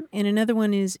ambigram, and another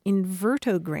one is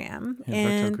invertogram.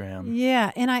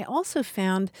 And I also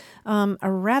found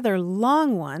a rather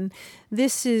long one.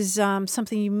 This is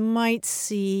something you might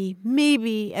see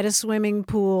maybe at a swimming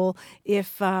pool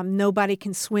if nobody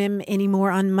can swim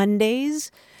anymore on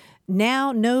Mondays.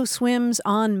 Now, no swims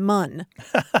on Mun.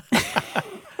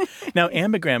 Now,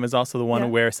 ambigram is also the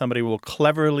one where somebody will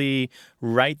cleverly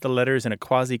write the letters in a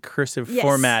quasi-cursive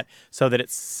format so that it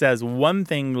says one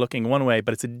thing looking one way,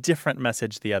 but it's a different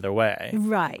message the other way.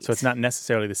 Right. So it's not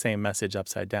necessarily the same message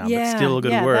upside down, but still a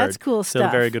good word. That's cool Still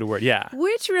stuff. a very good word, yeah.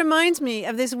 Which reminds me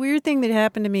of this weird thing that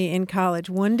happened to me in college.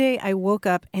 One day I woke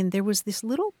up and there was this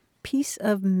little piece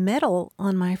of metal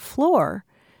on my floor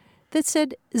that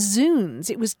said Zunes.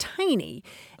 It was tiny,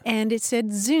 and it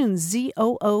said Zunes,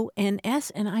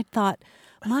 Z-O-O-N-S, and I thought,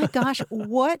 my gosh,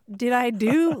 what did I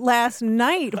do last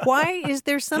night? Why is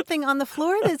there something on the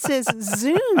floor that says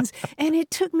Zunes? And it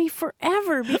took me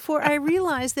forever before I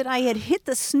realized that I had hit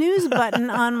the snooze button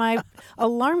on my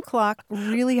alarm clock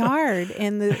really hard,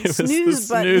 and the snooze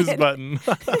button.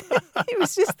 It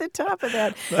was just the top of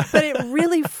that. But it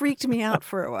really freaked me out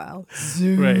for a while.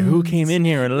 Zunes. Right. Who came in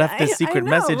here and left this secret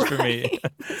message for me?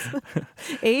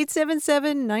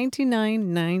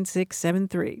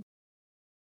 877-929-9673.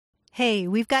 Hey,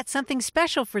 we've got something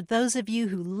special for those of you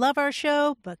who love our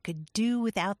show but could do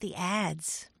without the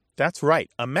ads. That's right.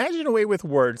 Imagine a way with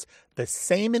words, the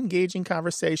same engaging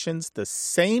conversations, the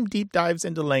same deep dives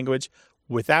into language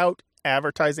without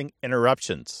advertising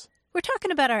interruptions. We're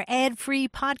talking about our ad-free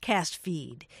podcast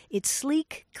feed. It's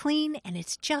sleek, clean, and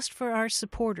it's just for our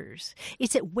supporters.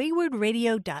 It's at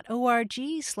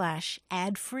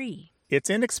waywardradio.org/ad-free. It's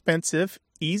inexpensive,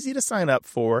 easy to sign up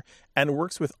for, and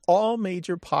works with all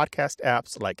major podcast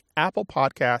apps like Apple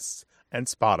Podcasts and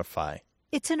Spotify.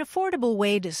 It's an affordable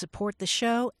way to support the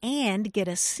show and get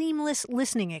a seamless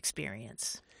listening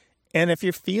experience. And if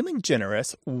you're feeling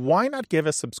generous, why not give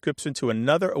a subscription to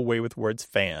another Away with Words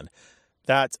fan?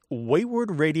 That's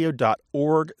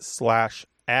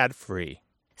waywardradio.org/ad-free.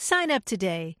 Sign up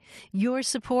today. Your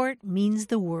support means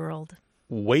the world.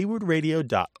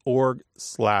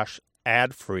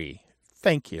 waywardradio.org/ad-free.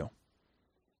 Thank you.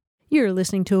 You're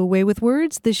listening to Away with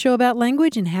Words, the show about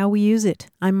language and how we use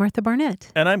it. I'm Martha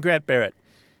Barnett. And I'm Grant Barrett.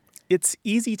 It's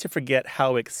easy to forget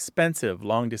how expensive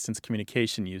long-distance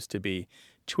communication used to be.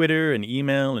 Twitter and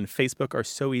email and Facebook are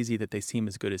so easy that they seem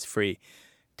as good as free.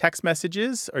 Text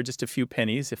messages are just a few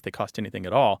pennies if they cost anything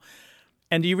at all.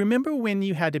 And do you remember when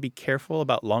you had to be careful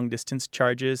about long-distance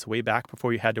charges way back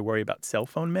before you had to worry about cell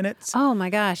phone minutes? Oh, my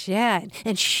gosh, yeah.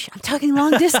 And shh, I'm talking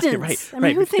long distance.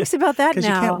 Right. Who thinks about that now? Because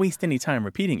you can't waste any time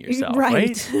repeating yourself,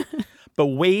 right? But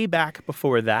way back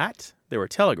before that, there were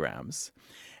telegrams.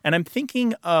 And I'm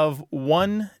thinking of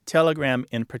one telegram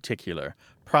in particular,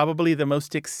 probably the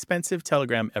most expensive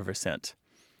telegram ever sent.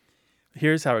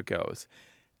 Here's how it goes.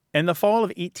 In the fall of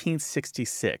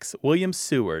 1866, William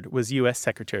Seward was U.S.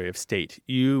 Secretary of State.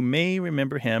 You may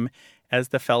remember him as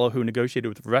the fellow who negotiated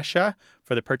with Russia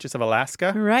for the purchase of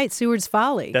Alaska. Right, Seward's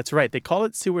Folly. That's right. They call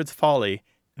it Seward's Folly.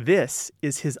 This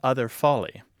is his other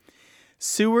folly.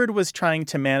 Seward was trying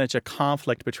to manage a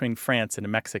conflict between France and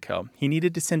Mexico. He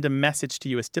needed to send a message to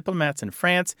U.S. diplomats in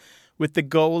France with the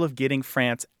goal of getting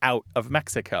France out of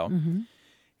Mexico. Mm-hmm.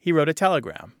 He wrote a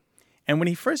telegram. And when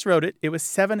he first wrote it, it was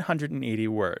 780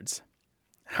 words.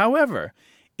 However,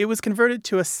 it was converted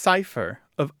to a cipher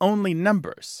of only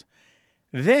numbers.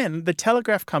 Then the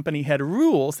telegraph company had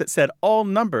rules that said all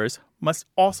numbers must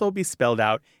also be spelled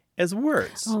out as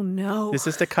words. Oh, no. This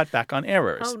is to cut back on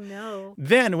errors. Oh, no.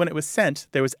 Then, when it was sent,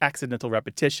 there was accidental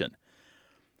repetition.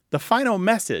 The final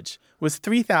message was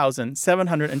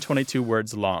 3,722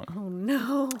 words long. Oh,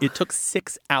 no. It took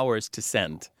 6 hours to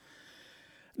send.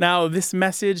 Now, this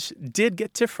message did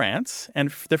get to France,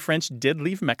 and the French did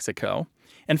leave Mexico.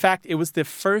 In fact, it was the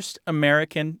first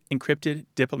American encrypted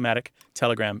diplomatic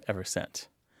telegram ever sent.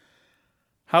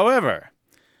 However,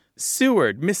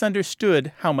 Seward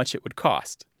misunderstood how much it would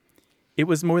cost. It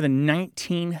was more than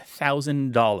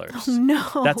 $19,000. Oh,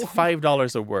 no. That's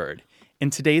 $5 a word. In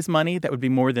today's money, that would be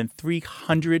more than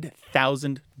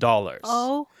 $300,000.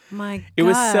 Oh, my God. It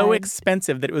was so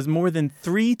expensive that it was more than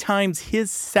 3 times his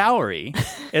salary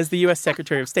as the U.S.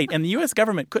 Secretary of State. And the U.S.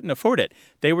 government couldn't afford it.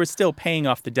 They were still paying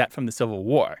off the debt from the Civil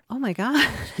War. Oh, my God.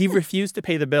 He refused to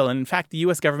pay the bill. And in fact, the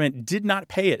U.S. government did not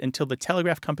pay it until the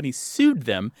telegraph company sued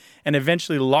them and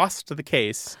eventually lost the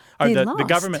case. Or the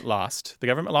government lost. The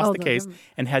government lost the case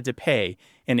and had to pay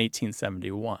in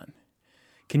 1871.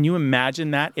 Can you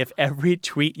imagine that if every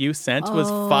tweet you sent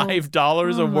was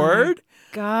 $5 a word?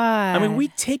 God. I mean, we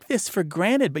take this for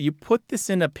granted, but you put this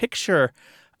in a picture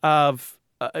of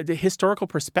the historical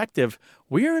perspective.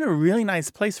 We're in a really nice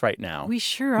place right now. We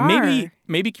sure are.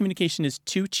 Maybe communication is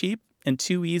too cheap and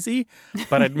too easy,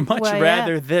 but I'd much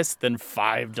rather this than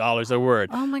 $5 a word.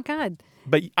 Oh, my God.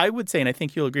 But I would say, and I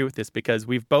think you'll agree with this because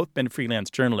we've both been freelance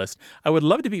journalists, I would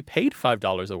love to be paid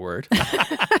 $5 a word.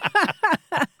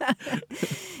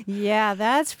 Yeah,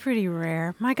 that's pretty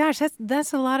rare. My gosh,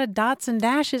 that's a lot of dots and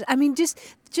dashes. I mean, just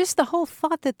the whole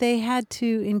thought that they had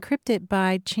to encrypt it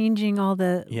by changing all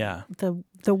the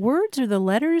words or the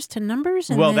letters to numbers.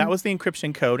 And that was the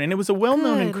encryption code, and it was a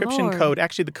well-known encryption code.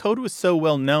 Actually, the code was so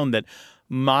well-known that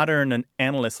modern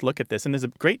analysts look at this, and there's a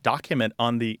great document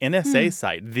on the NSA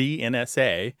site, the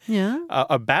NSA,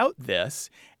 about this.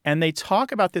 And they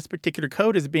talk about this particular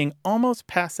code as being almost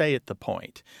passé at the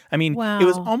point. I mean, it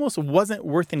wasn't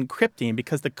worth encrypting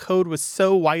because the code was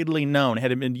so widely known,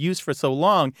 had been used for so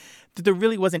long, that there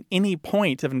really wasn't any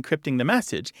point of encrypting the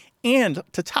message. And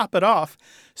to top it off,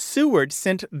 Seward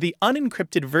sent the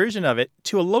unencrypted version of it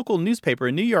to a local newspaper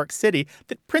in New York City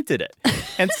that printed it.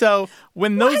 And so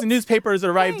when those newspapers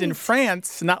arrived in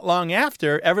France not long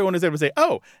after, everyone was able to say,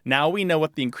 oh, now we know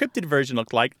what the encrypted version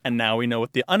looked like, and now we know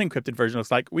what the unencrypted version looks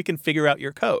like. We can figure out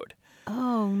your code.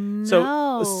 Oh, no.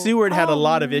 So Seward had a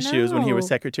lot of issues when he was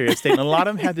Secretary of State, and a lot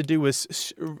of them had to do with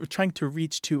trying to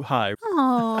reach too high.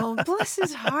 Oh, bless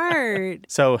his heart.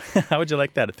 So how would you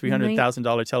like that, a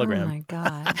 $300,000 telegram? Oh, my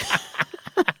God.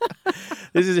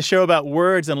 This is a show about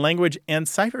words and language and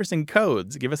ciphers and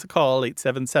codes. Give us a call,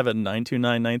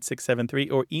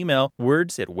 877-929-9673, or email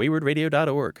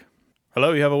words@waywardradio.org.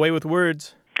 Hello, you have a way with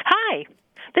words. Hi,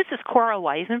 this is Cora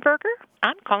Weisenberger.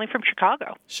 I'm calling from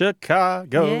Chicago.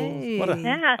 Chicago. Yay.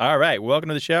 All right, welcome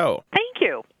to the show. Thank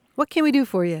you. What can we do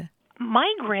for you?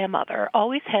 My grandmother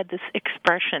always had this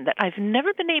expression that I've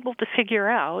never been able to figure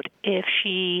out if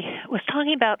she was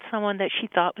talking about someone that she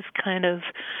thought was kind of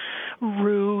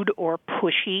rude or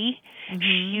pushy. Mm-hmm.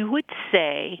 She would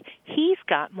say, he's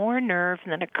got more nerve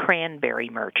than a cranberry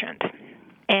merchant.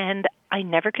 And I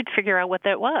never could figure out what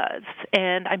that was.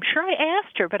 And I'm sure I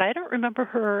asked her, but I don't remember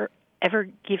her ever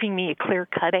giving me a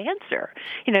clear-cut answer.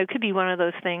 It could be one of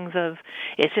those things of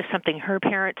it's just something her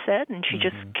parents said, and she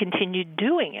just continued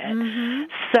doing it.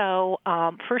 So,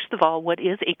 first of all, what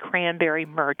is a cranberry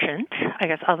merchant? I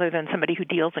guess other than somebody who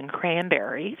deals in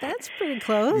cranberries. That's pretty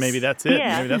close. Maybe that's it.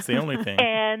 Yeah. Maybe that's the only thing.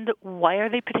 And why are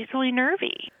they particularly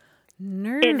nervy?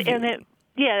 Nervy.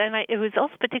 It was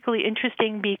also particularly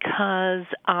interesting because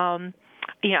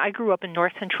I grew up in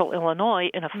north central Illinois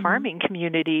in a farming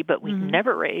community, but we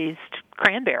never raised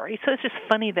cranberries. So it's just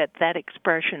funny that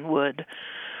expression would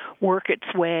work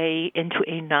its way into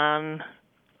a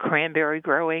non-cranberry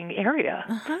growing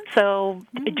area. So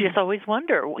I just always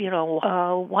wonder,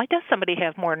 why does somebody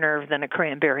have more nerve than a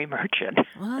cranberry merchant?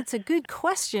 Well, it's a good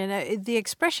question. The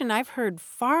expression I've heard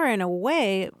far and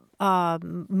away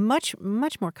much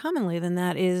more commonly than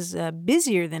that is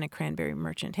busier than a cranberry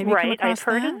merchant. Have you come across I've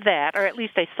heard of that, or at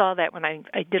least I saw that when I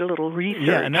did a little research.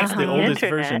 Yeah, and that's the oldest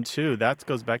internet. version, too. That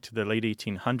goes back to the late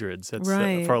 1800s. It's,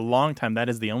 right. For a long time, that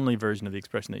is the only version of the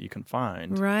expression that you can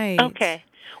find. Right. Okay.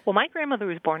 Well, my grandmother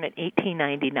was born in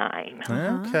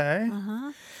 1899. Okay.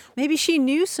 Maybe she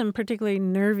knew some particularly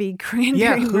nervy cranberry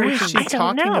Yeah, who is merchants. she I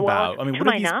don't talking know. about? Well, I mean, to what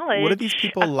my are knowledge, these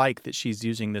people like that she's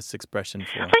using this expression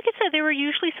for? Like I said, they were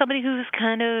usually somebody who's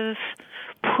kind of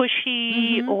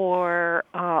pushy or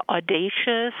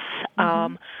audacious.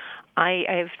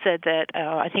 I've said that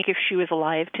I think if she was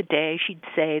alive today, she'd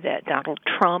say that Donald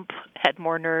Trump had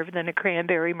more nerve than a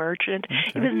cranberry merchant.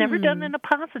 Okay. It was never done in a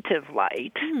positive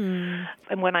light.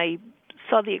 And when I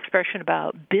saw the expression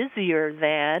about busier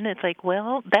than, it's like,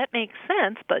 well, that makes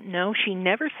sense, but no, she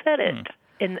never said it.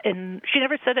 And she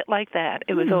never said it like that.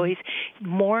 It was always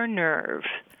more nerve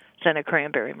than a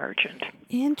cranberry merchant.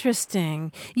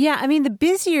 Interesting. Yeah, I mean, the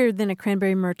busier than a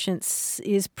cranberry merchant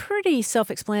is pretty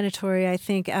self-explanatory, I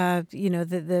think.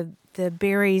 The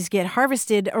berries get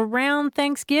harvested around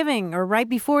Thanksgiving or right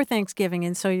before Thanksgiving,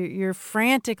 and so you're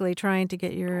frantically trying to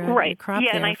get your crop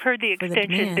there. And I've heard the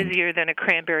extension busier than a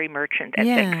cranberry merchant at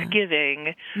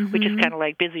Thanksgiving, which is kind of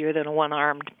like busier than a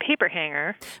one-armed paper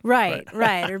hanger. Right.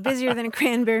 Or busier than a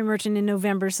cranberry merchant in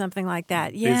November, something like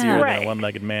that. Yeah. Busier than a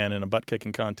one-legged man in a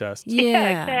butt-kicking contest.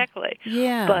 Yeah, exactly.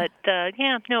 Yeah. But,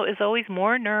 it's always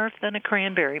more nerve than a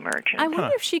cranberry merchant. I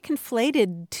wonder if she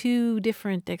conflated two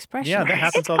different expressions. Yeah, that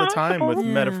happens all the time with Yeah.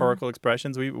 metaphorical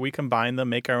expressions. We combine them,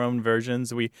 make our own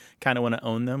versions. We kind of want to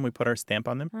own them. We put our stamp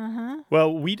on them.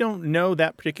 Well, we don't know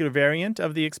that particular variant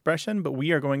of the expression, but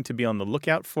we are going to be on the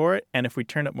lookout for it. And if we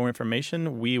turn up more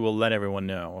information, we will let everyone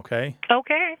know, okay?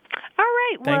 Okay. All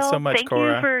right. Thanks so much,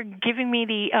 Cora. Thank you for giving me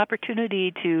the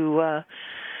opportunity to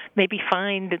maybe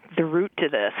find the root to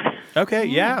this. Okay,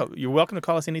 yeah. You're welcome to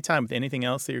call us anytime with anything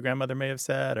else that your grandmother may have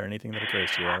said or anything that occurs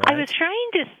to you, all right? I was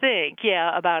trying to think,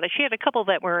 about it. She had a couple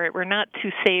that were not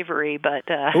too savory, but...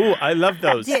 Ooh, I love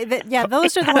those. Yeah,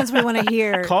 those are the ones we want to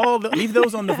hear. Leave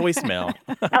those on the voicemail.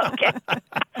 Okay.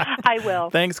 I will.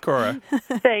 Thanks, Cora.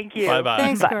 Thank you. Bye-bye.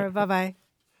 Thanks, Cora. Bye-bye.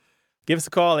 Give us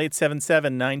a call,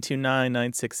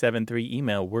 877-929-9673.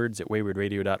 Email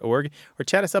words@waywardradio.org or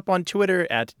chat us up on Twitter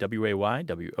at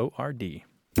WAYWORD.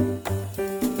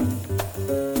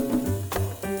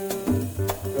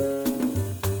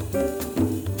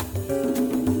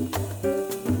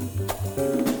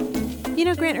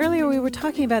 Grant, earlier we were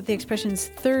talking about the expressions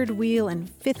third wheel and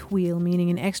fifth wheel,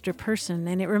 meaning an extra person.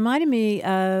 And it reminded me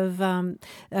of a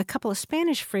couple of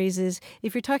Spanish phrases.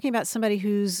 If you're talking about somebody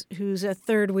who's a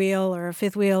third wheel or a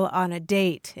fifth wheel on a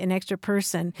date, an extra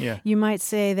person, you might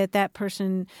say that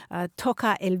person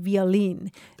toca el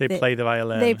violín. They play the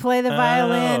violin. They play the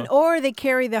violin, or they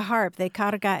carry the harp. They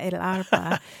carga el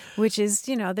arpa, which is,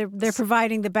 they're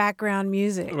providing the background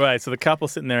music. Right, so the couple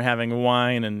sitting there having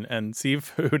wine and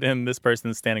seafood, and this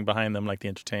person standing behind them like the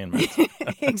entertainment.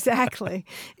 Exactly.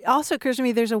 Also occurs to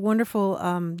me there's a wonderful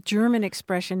German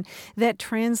expression that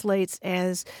translates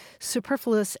as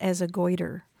superfluous as a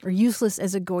goiter or useless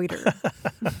as a goiter.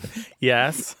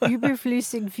 Yes.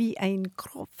 Überflüssig wie ein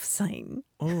Kropf sein.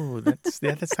 Oh, that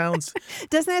sounds...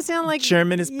 Doesn't that sound like...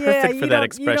 German is perfect for that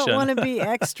expression. You don't want to be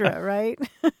extra, right?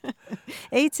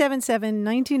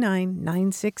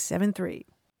 877-929-9673.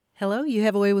 Hello, you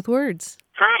have a way with words.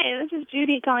 Hi, this is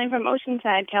Judy calling from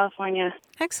Oceanside, California.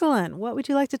 Excellent. What would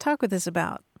you like to talk with us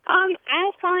about? I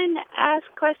was calling to ask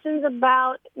questions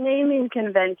about naming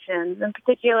conventions, in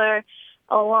particular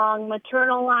along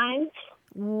maternal lines.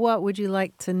 What would you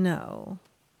like to know?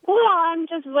 Well, I'm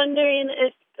just wondering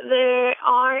if there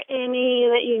are any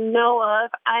that you know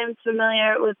of. I'm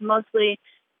familiar with mostly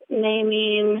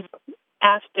naming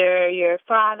after your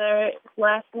father's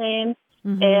last name.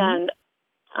 Mm-hmm. And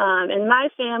in my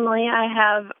family, I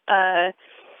have a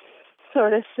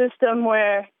sort of system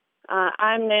where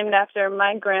I'm named after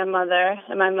my grandmother,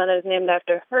 and my mother's named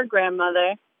after her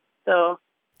grandmother. So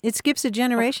It skips a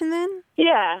generation then?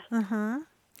 yeah, Uh-huh.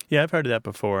 Yeah, I've heard of that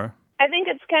before. I think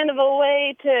it's kind of a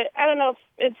way to, I don't know,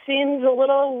 it seems a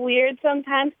little weird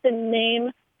sometimes to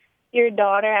name your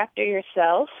daughter after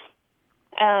yourself.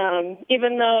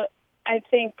 Even though I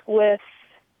think with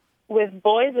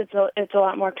boys it's a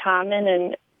lot more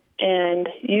common and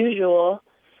usual.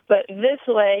 But this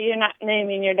way, you're not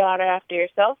naming your daughter after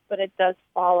yourself, but it does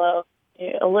follow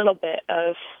a little bit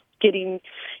of getting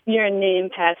your name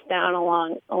passed down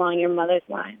along your mother's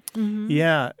line. Mm-hmm.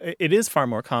 Yeah, it is far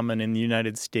more common in the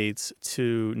United States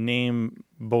to name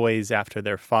boys after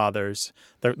their fathers.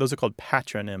 Those are called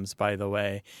patronyms, by the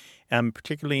way,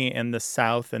 particularly in the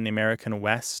South and the American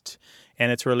West.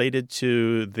 And it's related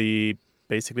to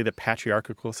basically the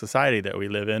patriarchal society that we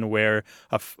live in, where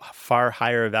a far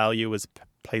higher value was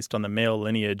placed on the male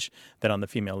lineage than on the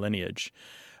female lineage.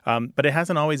 But it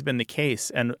hasn't always been the case.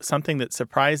 And something that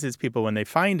surprises people when they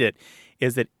find it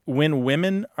is that when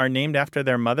women are named after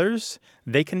their mothers,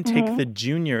 they can take the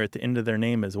junior at the end of their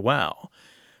name as well.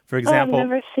 For example, I've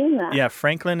never seen that. Yeah,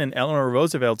 Franklin and Eleanor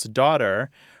Roosevelt's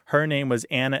daughter, her name was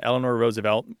Anna Eleanor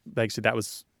Roosevelt. Actually, that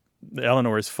was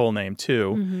Eleanor's full name,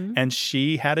 too. Mm-hmm. And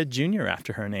she had a junior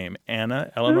after her name,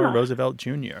 Anna Eleanor Roosevelt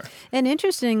Jr. And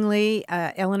interestingly,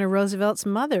 Eleanor Roosevelt's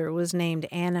mother was named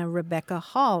Anna Rebecca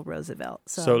Hall Roosevelt.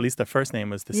 So at least the first name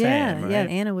was the same, right? Yeah,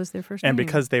 Anna was their first name. And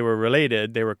because they were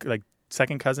related, they were like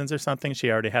second cousins or something. She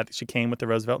came with the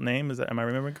Roosevelt name. Am I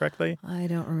remembering correctly? I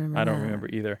don't remember. I don't remember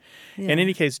either. Yeah. In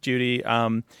any case, Judy,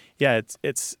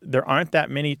 it's there aren't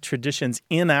that many traditions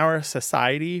in our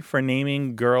society for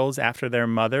naming girls after their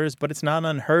mothers, but it's not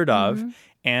unheard of.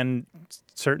 And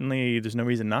certainly there's no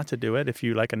reason not to do it if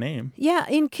you like a name. Yeah,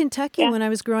 in Kentucky, when I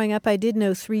was growing up, I did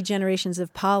know 3 generations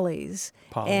of Pollys.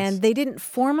 And they didn't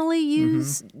formally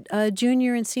use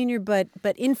junior and senior, but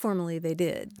informally they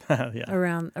did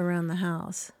around the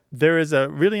house. There is a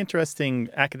really interesting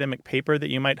academic paper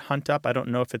that you might hunt up. I don't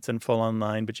know if it's in full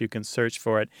online, but you can search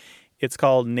for it. It's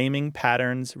called Naming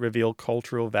Patterns Reveal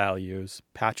Cultural Values,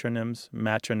 Patronyms,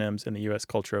 Matronyms in the U.S.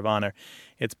 Culture of Honor.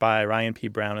 It's by Ryan P.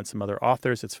 Brown and some other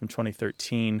authors. It's from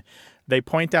 2013. They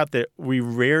point out that we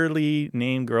rarely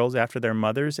name girls after their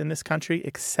mothers in this country,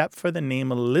 except for the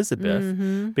name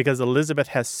Elizabeth, because Elizabeth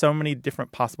has so many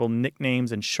different possible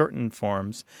nicknames and shortened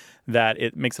forms that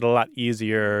it makes it a lot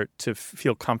easier to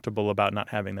feel comfortable about not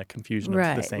having that confusion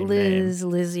of the same name. Liz,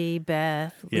 Lizzie,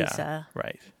 Beth, Lisa. Yeah,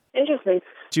 right. Interesting.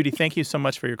 Judy, thank you so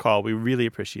much for your call. We really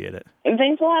appreciate it.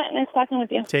 Thanks a lot. Nice talking with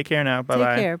you. Take care now.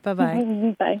 Bye-bye. Take care.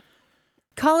 Bye-bye. Bye.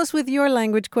 Call us with your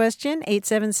language question,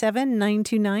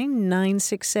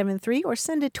 877-929-9673, or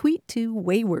send a tweet to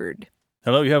Wayward.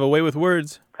 Hello, you have a way with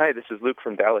words. Hi, this is Luke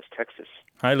from Dallas, Texas.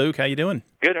 Hi, Luke. How you doing?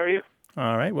 Good, how are you?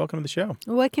 All right. Welcome to the show.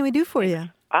 What can we do for you?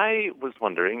 I was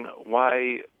wondering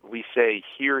why we say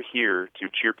hear, hear to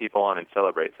cheer people on and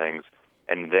celebrate things,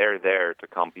 and there to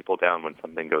calm people down when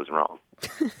something goes wrong.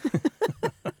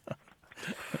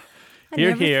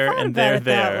 Hear, hear, and there.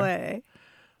 That way.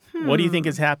 What do you think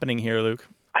is happening here, Luke?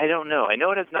 I don't know. I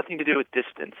know it has nothing to do with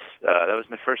distance. That was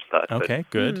my first thought. Okay,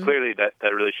 good. Clearly that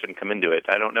really shouldn't come into it.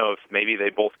 I don't know if maybe they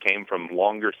both came from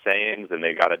longer sayings and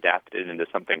they got adapted into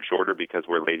something shorter because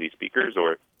we're lazy speakers,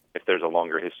 or if there's a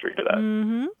longer history to that.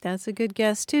 Mm-hmm. That's a good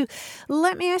guess, too.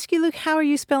 Let me ask you, Luke, how are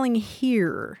you spelling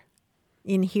here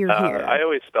in here? I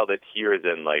always spelled it here as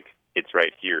in, like, it's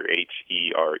right here,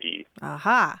 H-E-R-E.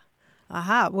 Aha.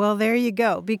 Well, there you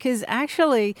go. Because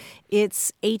actually,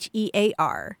 it's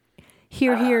H-E-A-R.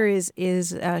 Here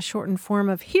is a shortened form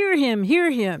of hear him,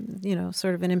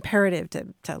 sort of an imperative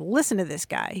to listen to this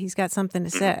guy. He's got something to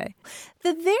say.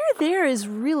 The there is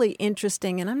really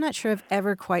interesting, and I'm not sure I've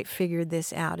ever quite figured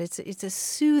this out. It's a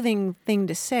soothing thing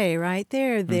to say, right?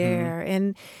 There.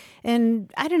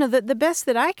 And I don't know, the best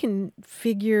that I can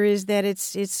figure is that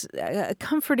it's a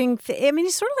comforting thing. I mean,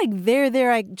 it's sort of like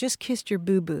there, I just kissed your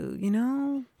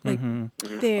boo-boo, Like,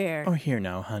 there. Oh, here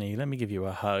now, honey. Let me give you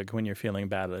a hug when you're feeling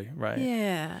badly, right?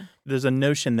 Yeah. There's a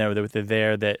notion there with the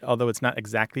there that, although it's not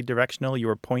exactly directional, you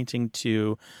are pointing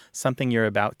to something you're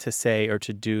about to say or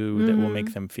to do that will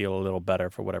make them feel a little better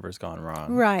for whatever's gone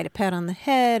wrong. Right. A pat on the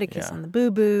head, a kiss on the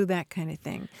boo-boo, that kind of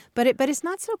thing. But it's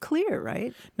not so clear,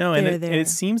 right? No, and it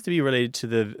seems to be related to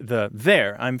the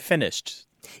there, I'm finished.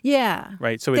 Yeah.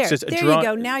 Right. So it's just there you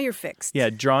go. Now you're fixed. Yeah,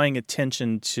 drawing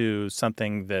attention to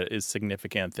something that is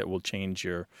significant that will change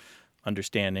your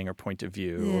understanding or point of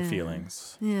view or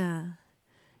feelings. Yeah.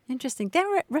 Interesting.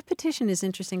 That repetition is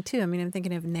interesting, too. I mean, I'm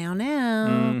thinking of now,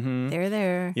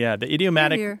 there. Yeah, the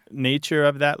idiomatic nature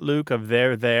of that, Luke, of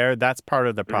there, that's part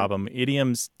of the problem.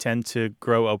 Idioms tend to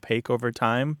grow opaque over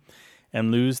time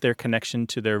and lose their connection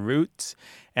to their roots,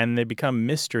 and they become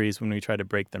mysteries when we try to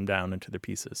break them down into their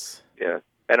pieces. Yeah.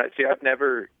 And I've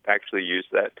never actually used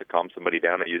that to calm somebody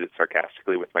down. I use it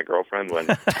sarcastically with my girlfriend when,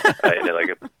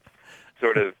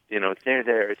 sort of, it's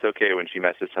there, it's okay when she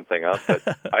messes something up. But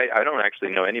I don't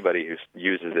actually know anybody who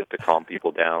uses it to calm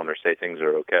people down or say things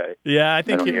are okay. Yeah, I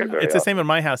think it's the same in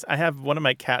my house. I have one of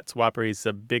my cats, Whopper. He's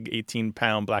a big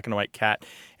 18-pound black and white cat.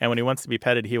 And when he wants to be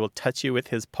petted, he will touch you with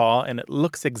his paw. And it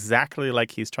looks exactly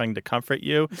like he's trying to comfort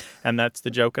you. And that's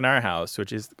the joke in our house,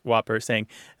 which is Whopper saying,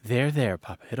 there,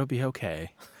 Papa, it'll be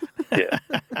okay. Yeah.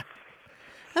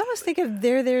 I always think of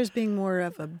there as being more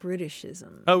of a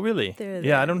Britishism. Oh, really? There,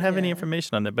 yeah, I don't have any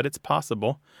information on that, but it's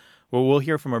possible. Well, we'll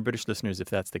hear from our British listeners if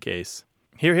that's the case.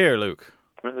 Hear, Luke.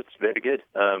 Well, that's very good.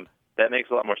 That makes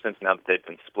a lot more sense now that they've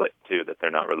been split, too, that they're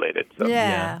not related. So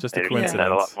yeah, just a I coincidence.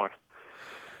 understand that a lot more.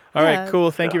 All right, cool.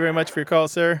 Thank you very much for your call,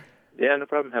 sir. Yeah, no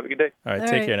problem. Have a good day. All right,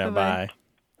 take care now. Bye.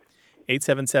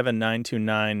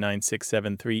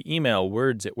 877-929-9673. Email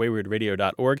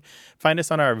words@waywardradio.org. Find us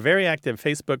on our very active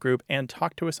Facebook group and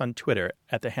talk to us on Twitter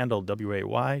at the handle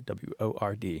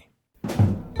WAYWORD.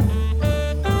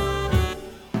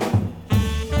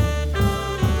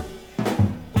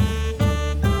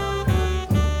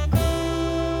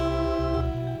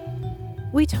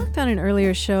 We talked on an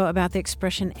earlier show about the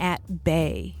expression at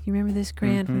bay. You remember this,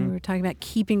 Grant, when we were talking about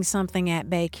keeping something at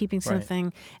bay, keeping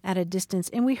something at a distance.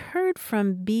 And we heard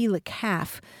from B.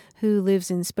 LeCaff, who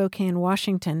lives in Spokane,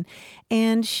 Washington.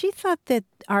 And she thought that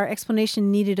our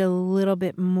explanation needed a little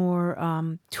bit more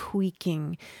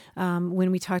tweaking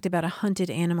when we talked about a hunted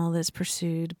animal that's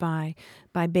pursued by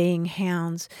baying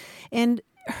hounds. And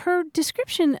her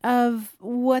description of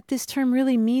what this term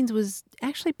really means was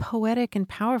actually poetic and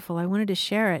powerful. I wanted to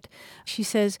share it. She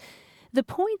says, "The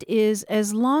point is,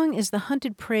 as long as the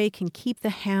hunted prey can keep the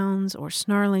hounds or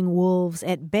snarling wolves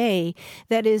at bay,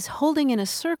 that is, holding in a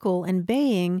circle and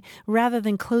baying rather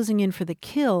than closing in for the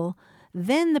kill,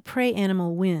 then the prey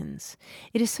animal wins.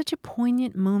 It is such a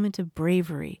poignant moment of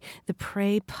bravery, the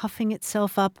prey puffing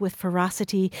itself up with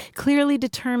ferocity, clearly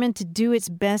determined to do its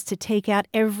best to take out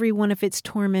every one of its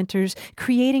tormentors,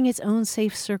 creating its own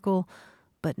safe circle,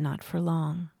 but not for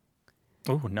long."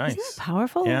 Oh, nice. Isn't that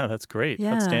powerful? Yeah, that's great.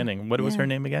 Yeah. Outstanding. What was her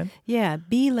name again? Yeah,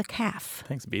 B. LeCaff.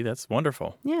 Thanks, B. That's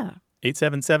wonderful. Yeah.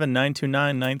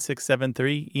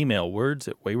 877-929-9673. Email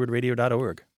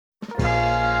words@waywardradio.org.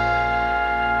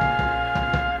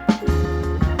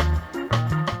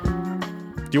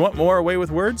 Do you want more Away with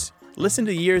Words? Listen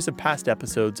to years of past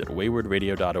episodes at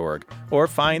waywardradio.org or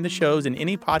find the shows in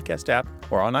any podcast app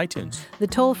or on iTunes. The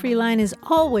toll-free line is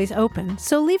always open,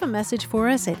 so leave a message for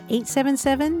us at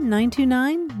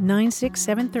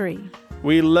 877-929-9673.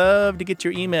 We love to get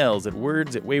your emails at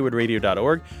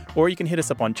words@waywardradio.org, or you can hit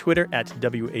us up on Twitter at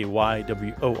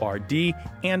WAYWORD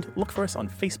and look for us on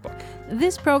Facebook.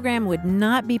 This program would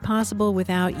not be possible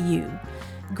without you.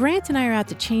 Grant and I are out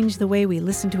to change the way we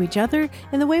listen to each other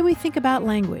and the way we think about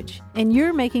language, and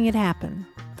you're making it happen.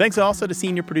 Thanks also to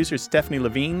senior producer Stephanie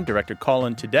Levine, director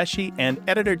Colin Tedeschi, and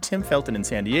editor Tim Felton in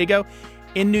San Diego.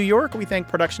 In New York, we thank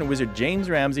production wizard James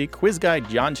Ramsey, quiz guy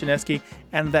John Chinesky,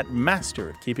 and that master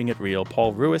of keeping it real,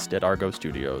 Paul Ruist at Argo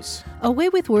Studios. Away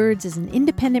with Words is an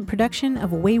independent production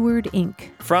of Wayward Inc.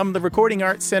 From the Recording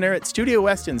Arts Center at Studio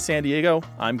West in San Diego,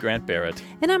 I'm Grant Barrett.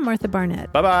 And I'm Martha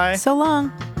Barnett. Bye-bye. So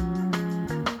long.